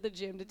way out of the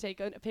gym to take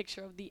a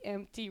picture of the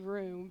empty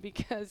room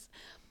because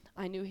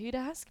I knew he'd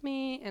ask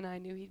me, and I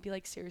knew he'd be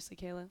like, seriously,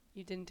 Kayla,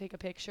 you didn't take a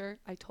picture?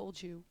 I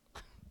told you.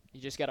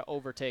 You just got to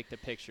overtake the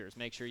pictures,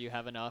 make sure you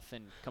have enough,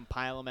 and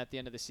compile them at the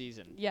end of the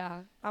season. Yeah,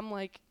 I'm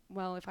like,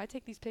 well, if I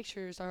take these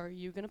pictures, are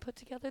you going to put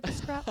together the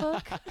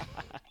scrapbook?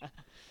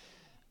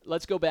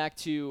 Let's go back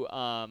to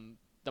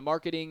the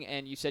marketing,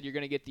 and you said you're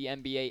going to get the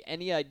MBA.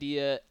 Any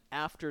idea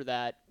after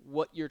that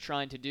what you're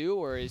trying to do,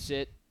 or is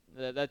it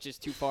that's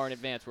just too far in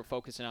advance we're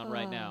focusing on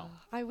right now?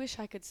 I wish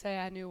I could say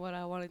I knew what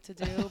I wanted to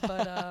do,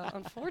 but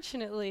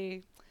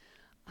unfortunately,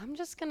 I'm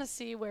just gonna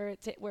see where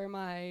where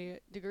my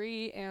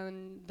degree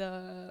and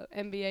the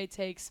MBA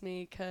takes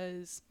me,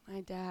 'cause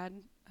my dad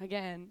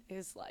again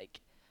is like,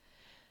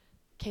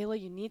 Kayla,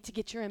 you need to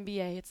get your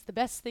MBA. It's the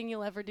best thing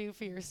you'll ever do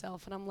for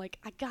yourself. And I'm like,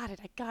 I got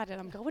it.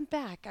 I'm going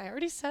back. I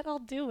already said I'll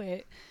do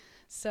it.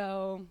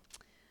 So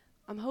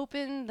I'm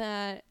hoping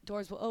that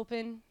doors will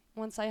open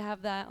once I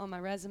have that on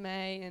my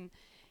resume. And,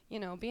 you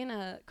know, being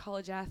a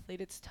college athlete,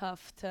 it's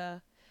tough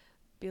to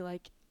be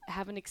like,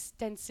 have an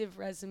extensive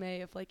resume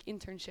of like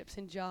internships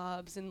and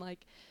jobs. And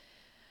like,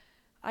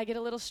 I get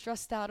a little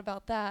stressed out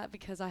about that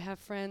because I have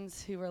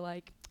friends who are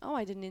like, oh,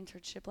 I did an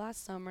internship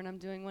last summer and I'm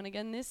doing one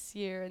again this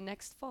year and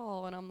next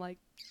fall. And I'm like,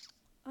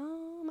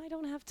 I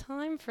don't have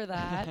time for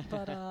that,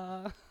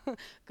 but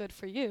good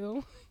for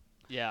you.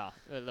 Yeah,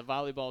 the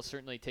volleyball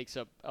certainly takes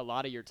up a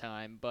lot of your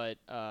time, but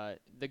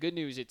the good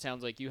news, it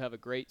sounds like you have a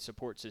great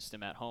support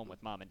system at home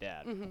with mom and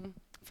dad. Mm-hmm.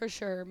 For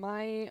sure.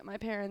 My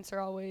parents are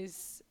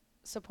always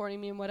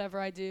supporting me in whatever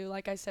I do.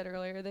 Like I said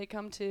earlier, they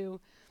come to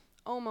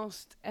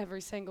almost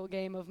every single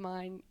game of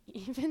mine,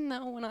 even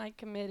though when I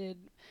committed,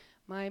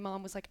 my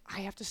mom was like,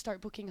 I have to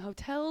start booking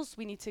hotels.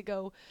 We need to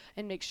go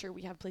and make sure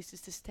we have places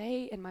to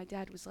stay. And my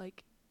dad was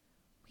like,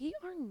 we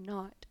are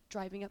not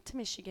driving up to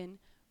Michigan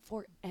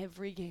for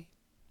every game.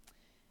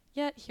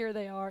 Yet here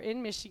they are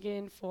in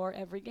Michigan for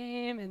every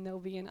game, and they'll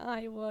be in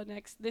Iowa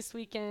this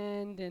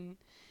weekend, and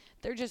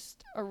they're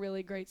just a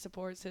really great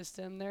support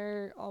system.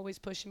 They're always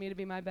pushing me to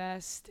be my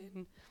best,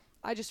 and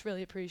I just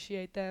really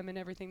appreciate them and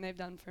everything they've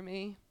done for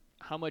me.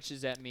 How much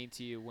does that mean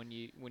to you when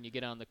you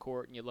get on the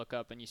court and you look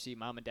up and you see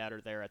mom and dad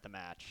are there at the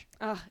match?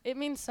 It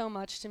means so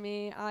much to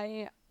me.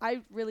 I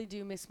really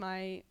do miss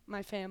my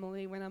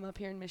family when I'm up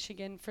here in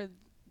Michigan for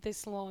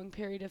this long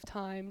period of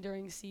time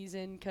during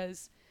season,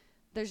 because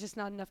there's just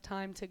not enough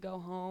time to go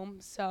home.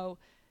 So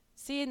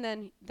seeing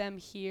them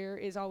here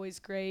is always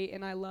great,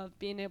 and I love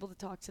being able to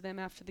talk to them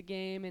after the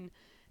game and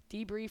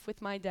debrief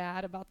with my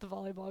dad about the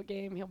volleyball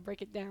game. He'll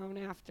break it down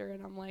after,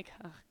 and I'm like,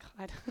 oh,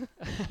 God.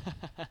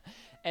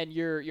 And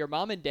your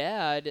mom and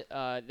dad,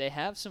 they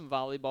have some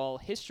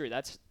volleyball history.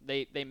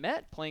 They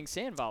met playing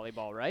sand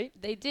volleyball, right?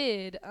 They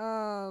did.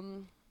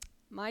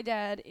 My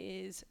dad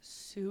is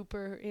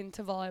super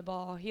into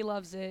volleyball. He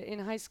loves it. In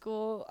high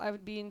school, I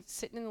would be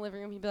sitting in the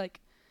living room. He'd be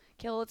like,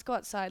 Kayla, let's go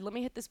outside. Let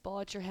me hit this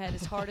ball at your head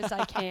as hard as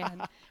I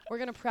can. We're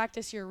going to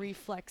practice your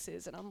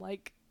reflexes. And I'm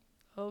like,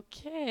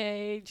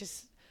 okay,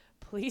 just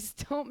please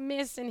don't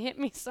miss and hit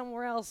me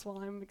somewhere else while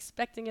I'm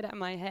expecting it at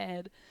my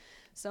head.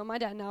 So my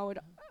dad and I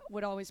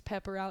would always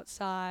pepper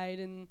outside,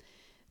 and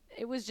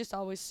it was just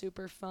always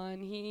super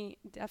fun. He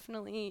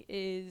definitely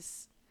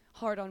is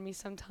hard on me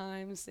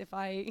sometimes. If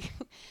I,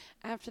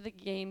 after the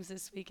games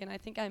this weekend, I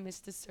think I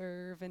missed a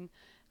serve, and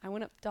I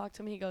went up to talk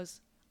to him. He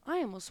goes,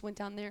 I almost went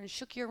down there and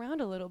shook you around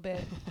a little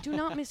bit. Do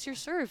not miss your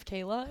serve,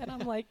 Kayla. And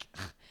I'm like,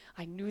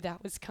 I knew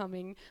that was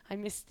coming. I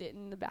missed it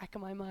in the back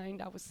of my mind.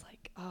 I was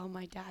like, oh,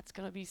 my dad's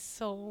going to be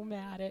so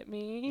mad at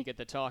me. You get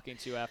the talking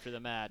to after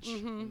the match.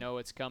 Mm-hmm. You know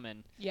it's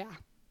coming. Yeah.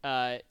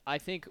 I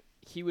think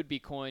he would be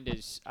coined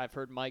as, I've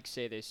heard Mike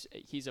say this,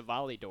 he's a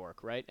volley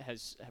dork, right? Have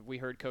we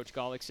heard Coach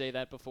Golick say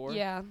that before?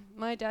 Yeah,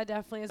 my dad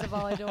definitely is a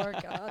volley dork.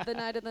 The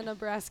night of the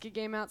Nebraska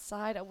game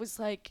outside,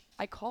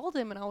 I called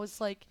him and I was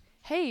like,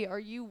 hey, are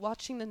you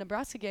watching the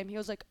Nebraska game? He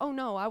was like, oh,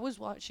 no, I was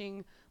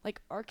watching,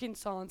 like,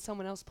 Arkansas and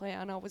someone else play.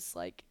 And I was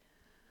like,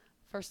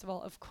 first of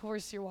all, of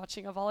course you're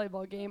watching a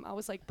volleyball game. I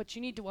was like, but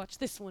you need to watch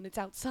this one. It's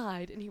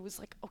outside. And he was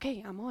like,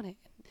 okay, I'm on it.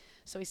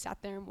 So he sat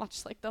there and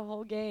watched, like, the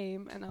whole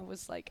game. And I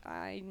was like,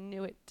 I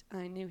knew it.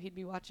 I knew he'd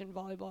be watching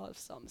volleyball of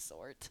some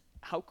sort.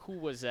 How cool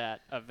was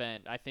that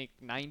event? I think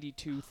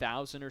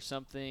 92,000 or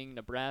something,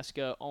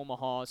 Nebraska,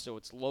 Omaha, so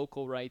it's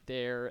local right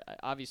there.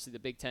 Obviously, the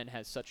Big Ten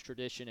has such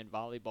tradition in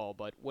volleyball,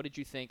 but what did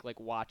you think, like,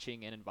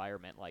 watching an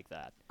environment like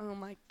that? Oh,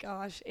 my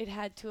gosh. It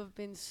had to have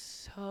been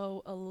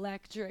so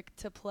electric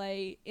to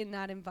play in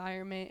that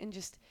environment, and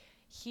just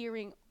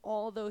hearing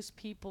all those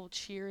people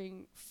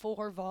cheering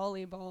for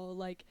volleyball.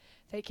 Like,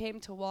 they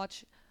came to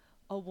watch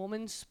a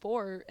woman's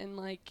sport, and,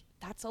 like,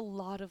 that's a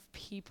lot of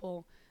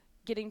people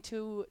getting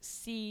to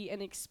see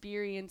and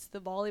experience the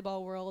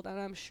volleyball world, and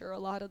I'm sure a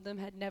lot of them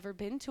had never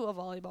been to a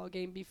volleyball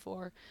game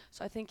before.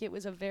 So I think it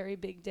was a very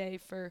big day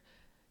for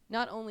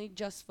not only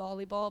just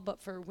volleyball,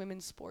 but for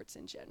women's sports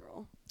in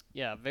general.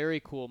 Yeah, very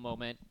cool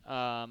moment.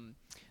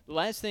 The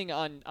last thing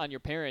on your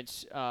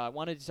parents, I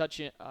wanted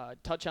to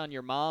touch on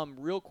your mom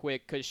real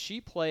quick because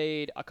she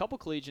played a couple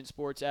collegiate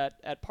sports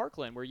at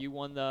Parkland where you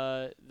won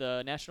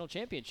the national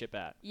championship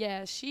at.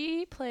 Yeah,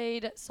 she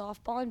played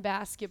softball and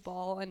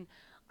basketball, and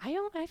I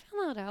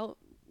found that out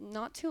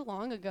not too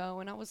long ago,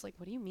 and I was like,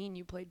 what do you mean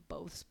you played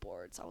both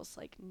sports? I was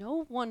like,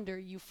 no wonder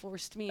you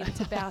forced me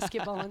into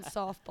basketball and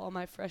softball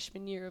my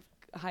freshman year of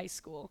high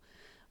school.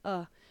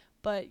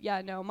 But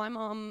yeah, no, my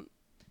mom,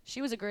 she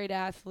was a great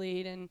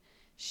athlete, and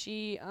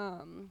she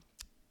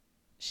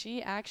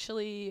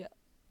actually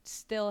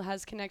still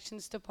has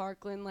connections to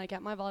Parkland. Like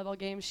at my volleyball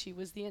games, she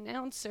was the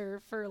announcer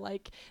for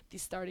like the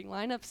starting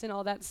lineups and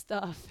all that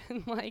stuff.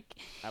 And like,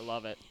 I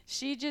love it.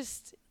 she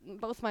just,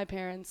 both my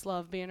parents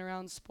love being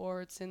around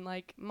sports, and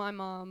like my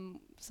mom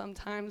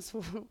sometimes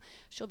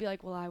she'll be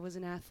like, well, I was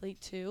an athlete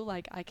too,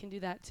 like I can do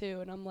that too.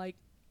 And I'm like,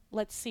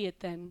 let's see it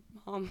then,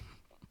 Mom.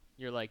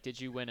 You're like, did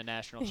you win a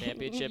national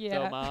championship Yeah.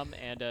 though, Mom,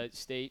 and a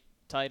state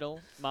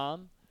title,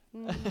 Mom?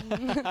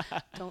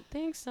 Don't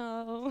think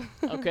so.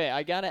 Okay,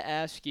 I gotta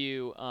ask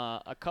you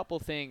a couple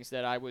things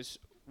that I was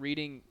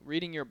reading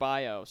your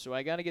bio, so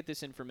I gotta get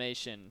this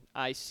information.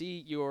 I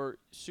see you're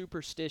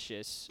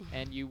superstitious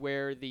and you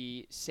wear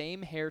the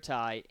same hair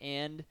tie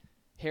and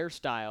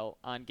hairstyle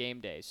on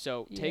game days.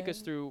 So take us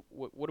Yeah. through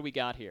what do we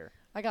got here?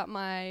 I got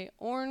my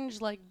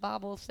orange like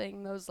bobble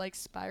thing, those like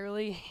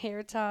spirally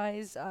hair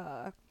ties.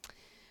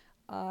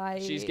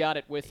 She's got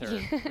it with her.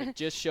 It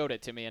just showed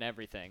it to me and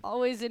everything.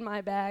 Always in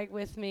my bag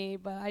with me,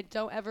 but I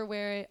don't ever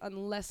wear it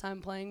unless I'm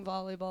playing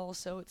volleyball,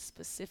 so it's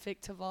specific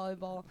to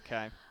volleyball.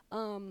 Okay.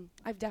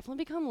 I've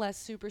definitely become less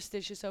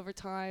superstitious over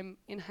time.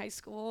 In high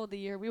school, the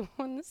year we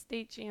won the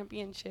state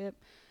championship,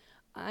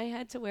 I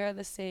had to wear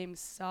the same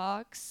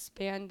socks,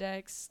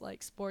 spandex,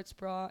 like sports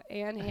bra,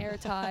 and hair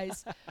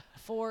ties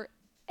for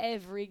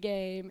every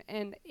game.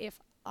 And if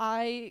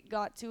I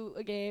got to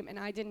a game and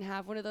I didn't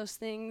have one of those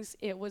things,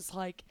 it was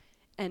like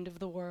end of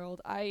the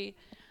world. I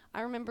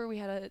remember we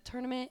had a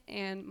tournament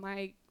and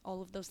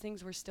all of those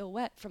things were still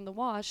wet from the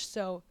wash,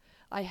 so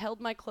I held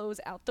my clothes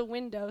out the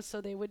window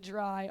so they would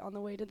dry on the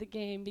way to the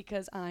game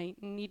because I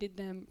needed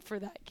them for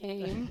that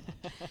game.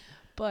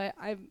 But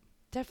I'm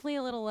definitely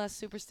a little less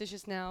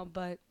superstitious now,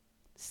 but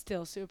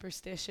still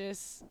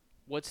superstitious.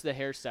 What's the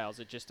hairstyle? Is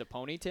it just a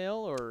ponytail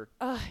or?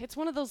 It's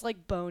one of those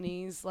like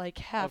bonies, like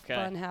half Okay.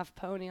 bun, half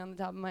pony on the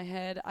top of my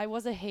head. I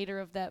was a hater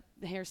of that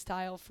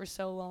hairstyle for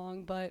so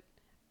long, but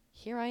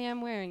here I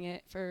am wearing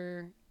it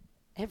for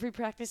every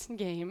practice and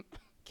game.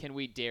 Can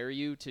we dare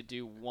you to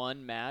do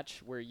one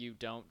match where you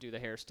don't do the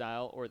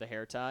hairstyle or the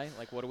hair tie?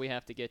 Like, what do we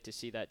have to get to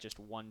see that just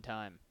one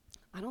time?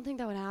 I don't think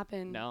that would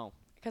happen. No.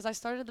 Because I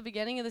started at the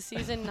beginning of the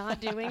season not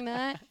doing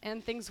that,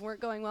 and things weren't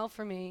going well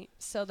for me.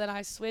 So then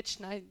I switched,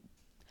 and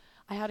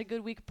I had a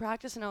good week of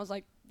practice, and I was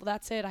like, well,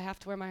 that's it. I have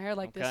to wear my hair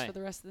like this Okay. for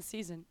the rest of the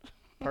season.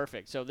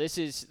 Perfect. So this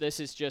is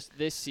just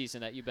this season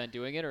that you've been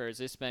doing it, or has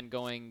this been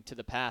going to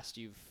the past?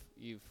 You've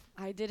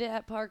I did it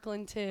at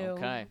Parkland too.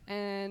 Okay.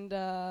 And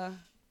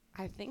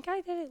I think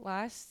I did it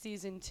last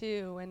season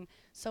too. And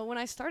so when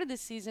I started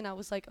this season, I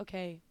was like,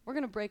 okay, we're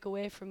gonna break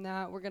away from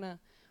that. We're gonna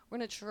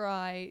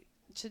try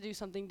to do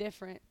something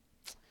different.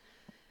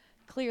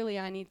 Clearly,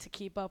 I need to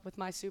keep up with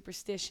my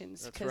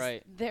superstitions That's because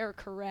right. they're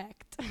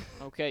correct.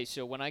 Okay,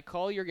 so when I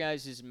call your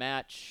guys'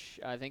 match,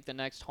 I think the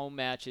next home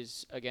match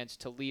is against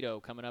Toledo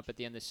coming up at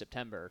the end of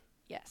September.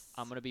 Yes.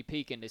 I'm going to be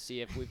peeking to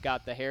see if we've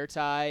got the hair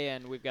tie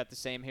and we've got the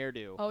same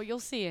hairdo. Oh, you'll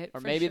see it.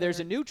 Or for maybe there's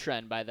a sure. new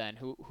trend by then.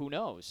 Who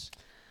knows?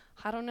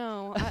 I don't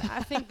know.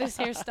 I think this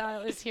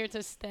hairstyle is here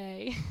to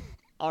stay.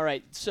 All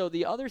right, so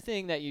the other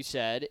thing that you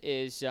said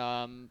is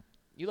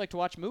you like to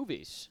watch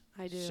movies.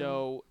 I do.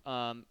 So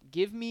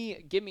give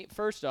me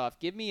first off,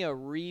 give me a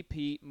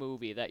repeat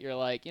movie that you're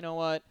like, you know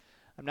what?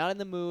 I'm not in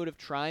the mood of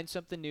trying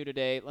something new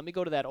today. Let me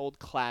go to that old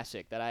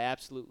classic that I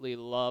absolutely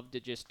love to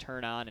just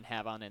turn on and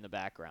have on in the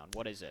background.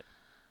 What is it?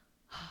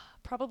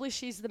 Probably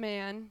She's the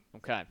Man.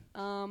 Okay.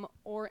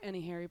 Or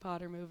any Harry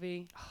Potter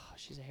movie. Oh,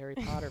 she's a Harry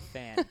Potter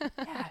fan.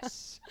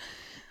 Yes.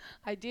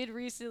 I did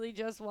recently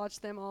just watch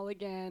them all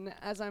again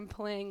as I'm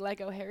playing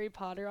Lego Harry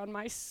Potter on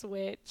my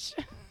Switch.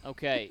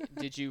 Okay.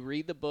 Did you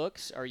read the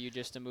books? Or are you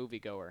just a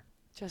moviegoer?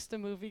 Just a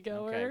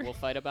moviegoer. Okay, we'll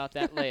fight about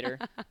that later.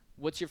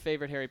 What's your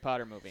favorite Harry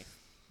Potter movie?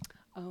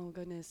 Oh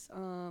goodness.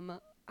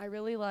 I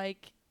really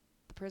like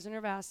The Prisoner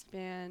of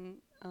Azkaban,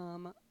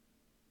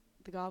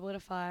 The Goblet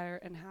of Fire,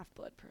 and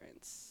Half-Blood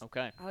Prince.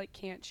 Okay. I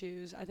can't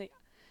choose.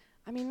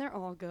 I mean they're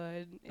all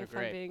good They're if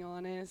great. I'm being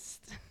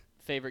honest.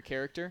 Favorite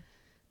character?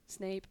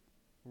 Snape.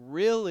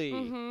 Really?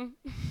 Mm-hmm.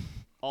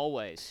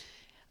 Always.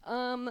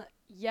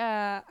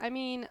 Yeah. I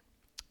mean,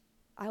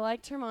 I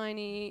liked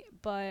Hermione,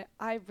 but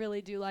I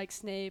really do like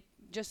Snape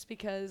just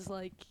because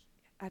like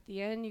at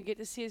the end you get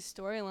to see his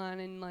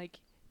storyline and like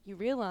you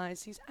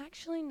realize he's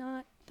actually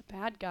not the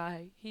bad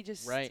guy. He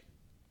just Right.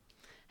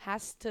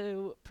 has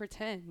to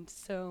pretend.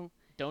 So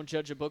Don't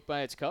judge a book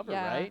by its cover,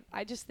 yeah, right?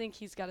 I just think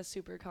he's got a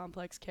super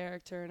complex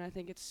character, and I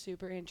think it's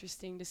super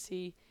interesting to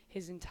see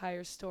his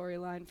entire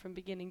storyline from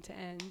beginning to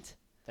end.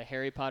 The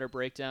Harry Potter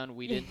breakdown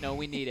we didn't know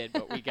we needed,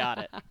 but we got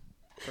it.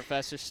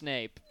 Professor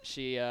Snape.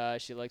 She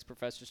likes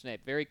Professor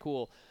Snape. Very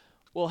cool.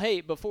 Well,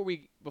 hey, before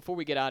we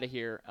get out of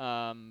here,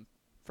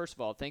 first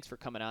of all, thanks for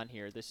coming on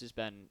here. This has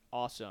been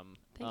awesome.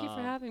 Thank you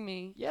for having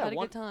me. Yeah, had a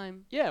good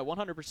time. Yeah,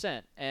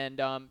 100%.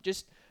 And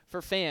just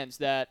for fans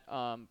that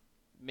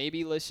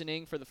maybe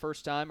listening for the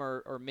first time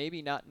or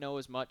maybe not know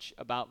as much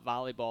about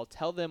volleyball,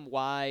 tell them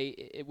why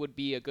it would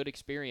be a good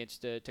experience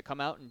to come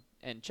out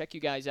and check you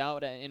guys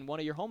out in one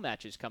of your home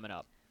matches coming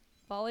up.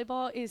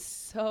 Volleyball is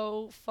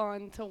so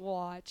fun to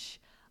watch.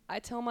 I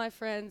tell my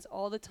friends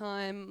all the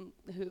time,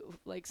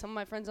 some of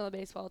my friends on the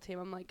baseball team,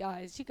 I'm like,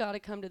 guys, you got to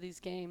come to these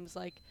games.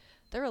 Like,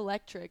 they're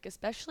electric,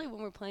 especially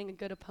when we're playing a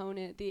good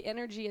opponent. The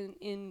energy at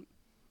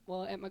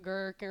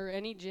McGurk or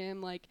any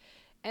gym, like,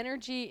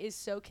 energy is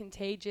so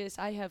contagious.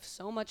 I have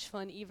so much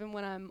fun even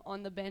when I'm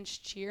on the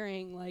bench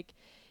cheering. Like,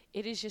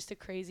 it is just a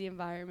crazy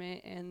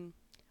environment, and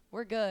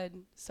we're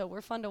good, so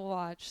we're fun to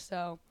watch.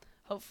 So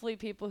hopefully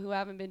people who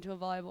haven't been to a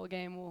volleyball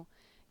game will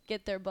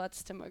get their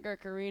butts to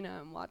McGurk Arena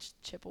and watch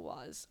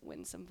Chippewas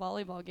win some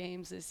volleyball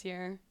games this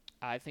year.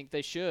 I think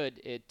they should.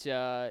 It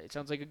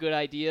sounds like a good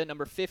idea.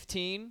 Number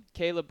 15,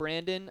 Kayla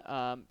Brandon.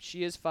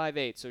 She is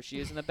 5'8", so she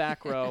is in the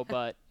back row,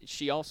 but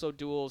she also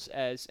duels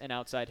as an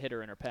outside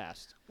hitter in her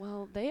past.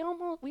 Well,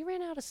 we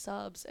ran out of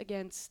subs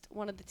against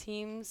one of the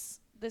teams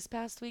this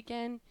past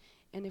weekend,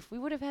 and if we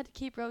would have had to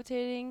keep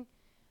rotating,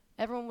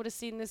 everyone would have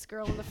seen this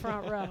girl in the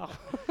front row.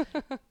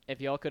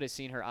 If y'all could have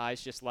seen her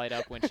eyes just light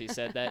up when she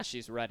said that,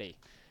 she's ready.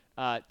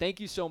 Thank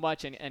you so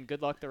much, and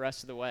good luck the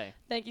rest of the way.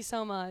 Thank you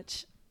so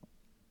much.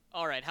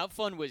 All right, how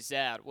fun was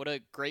that? What a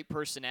great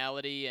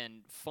personality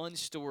and fun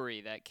story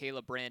that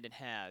Kayla Brandon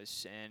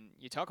has. And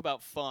you talk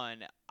about fun,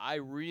 I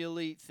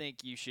really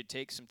think you should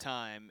take some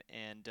time.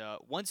 And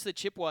once the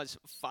Chippewas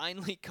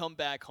finally come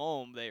back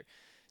home, they're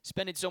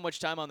spending so much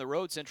time on the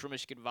road, Central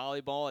Michigan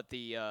Volleyball at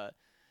the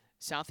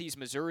Southeast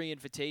Missouri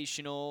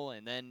Invitational,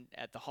 and then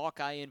at the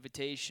Hawkeye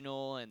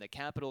Invitational and the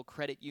Capital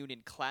Credit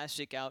Union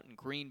Classic out in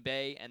Green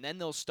Bay. And then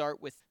they'll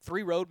start with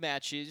 3 road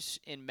matches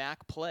in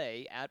MAC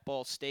play at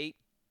Ball State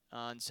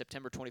on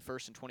September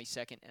 21st and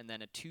 22nd, and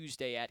then a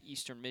Tuesday at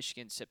Eastern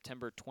Michigan,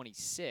 September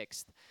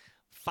 26th.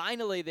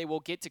 Finally, they will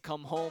get to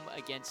come home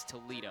against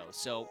Toledo.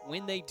 So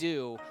when they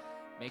do,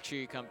 make sure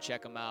you come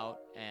check them out.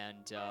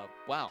 And,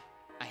 wow,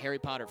 a Harry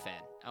Potter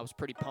fan. I was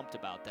pretty pumped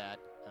about that.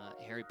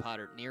 Harry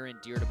Potter, near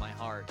and dear to my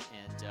heart.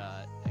 And,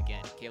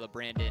 again, Kayla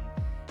Brandon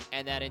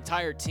and that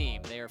entire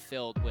team, they are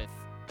filled with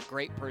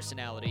great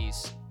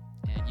personalities.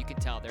 And you can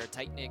tell they're a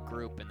tight-knit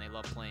group, and they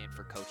love playing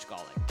for Coach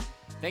Golick.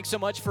 Thanks so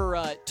much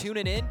for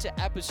tuning in to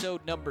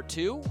episode number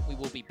 2. We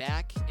will be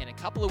back in a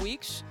couple of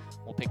weeks.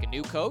 We'll pick a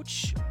new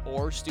coach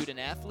or student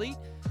athlete,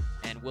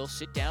 and we'll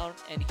sit down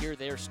and hear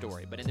their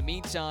story. But in the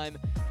meantime,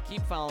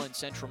 keep following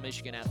Central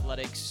Michigan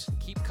Athletics.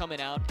 Keep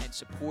coming out and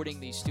supporting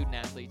these student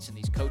athletes and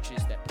these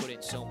coaches that put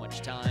in so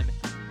much time.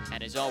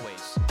 And as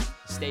always,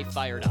 stay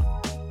fired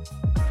up.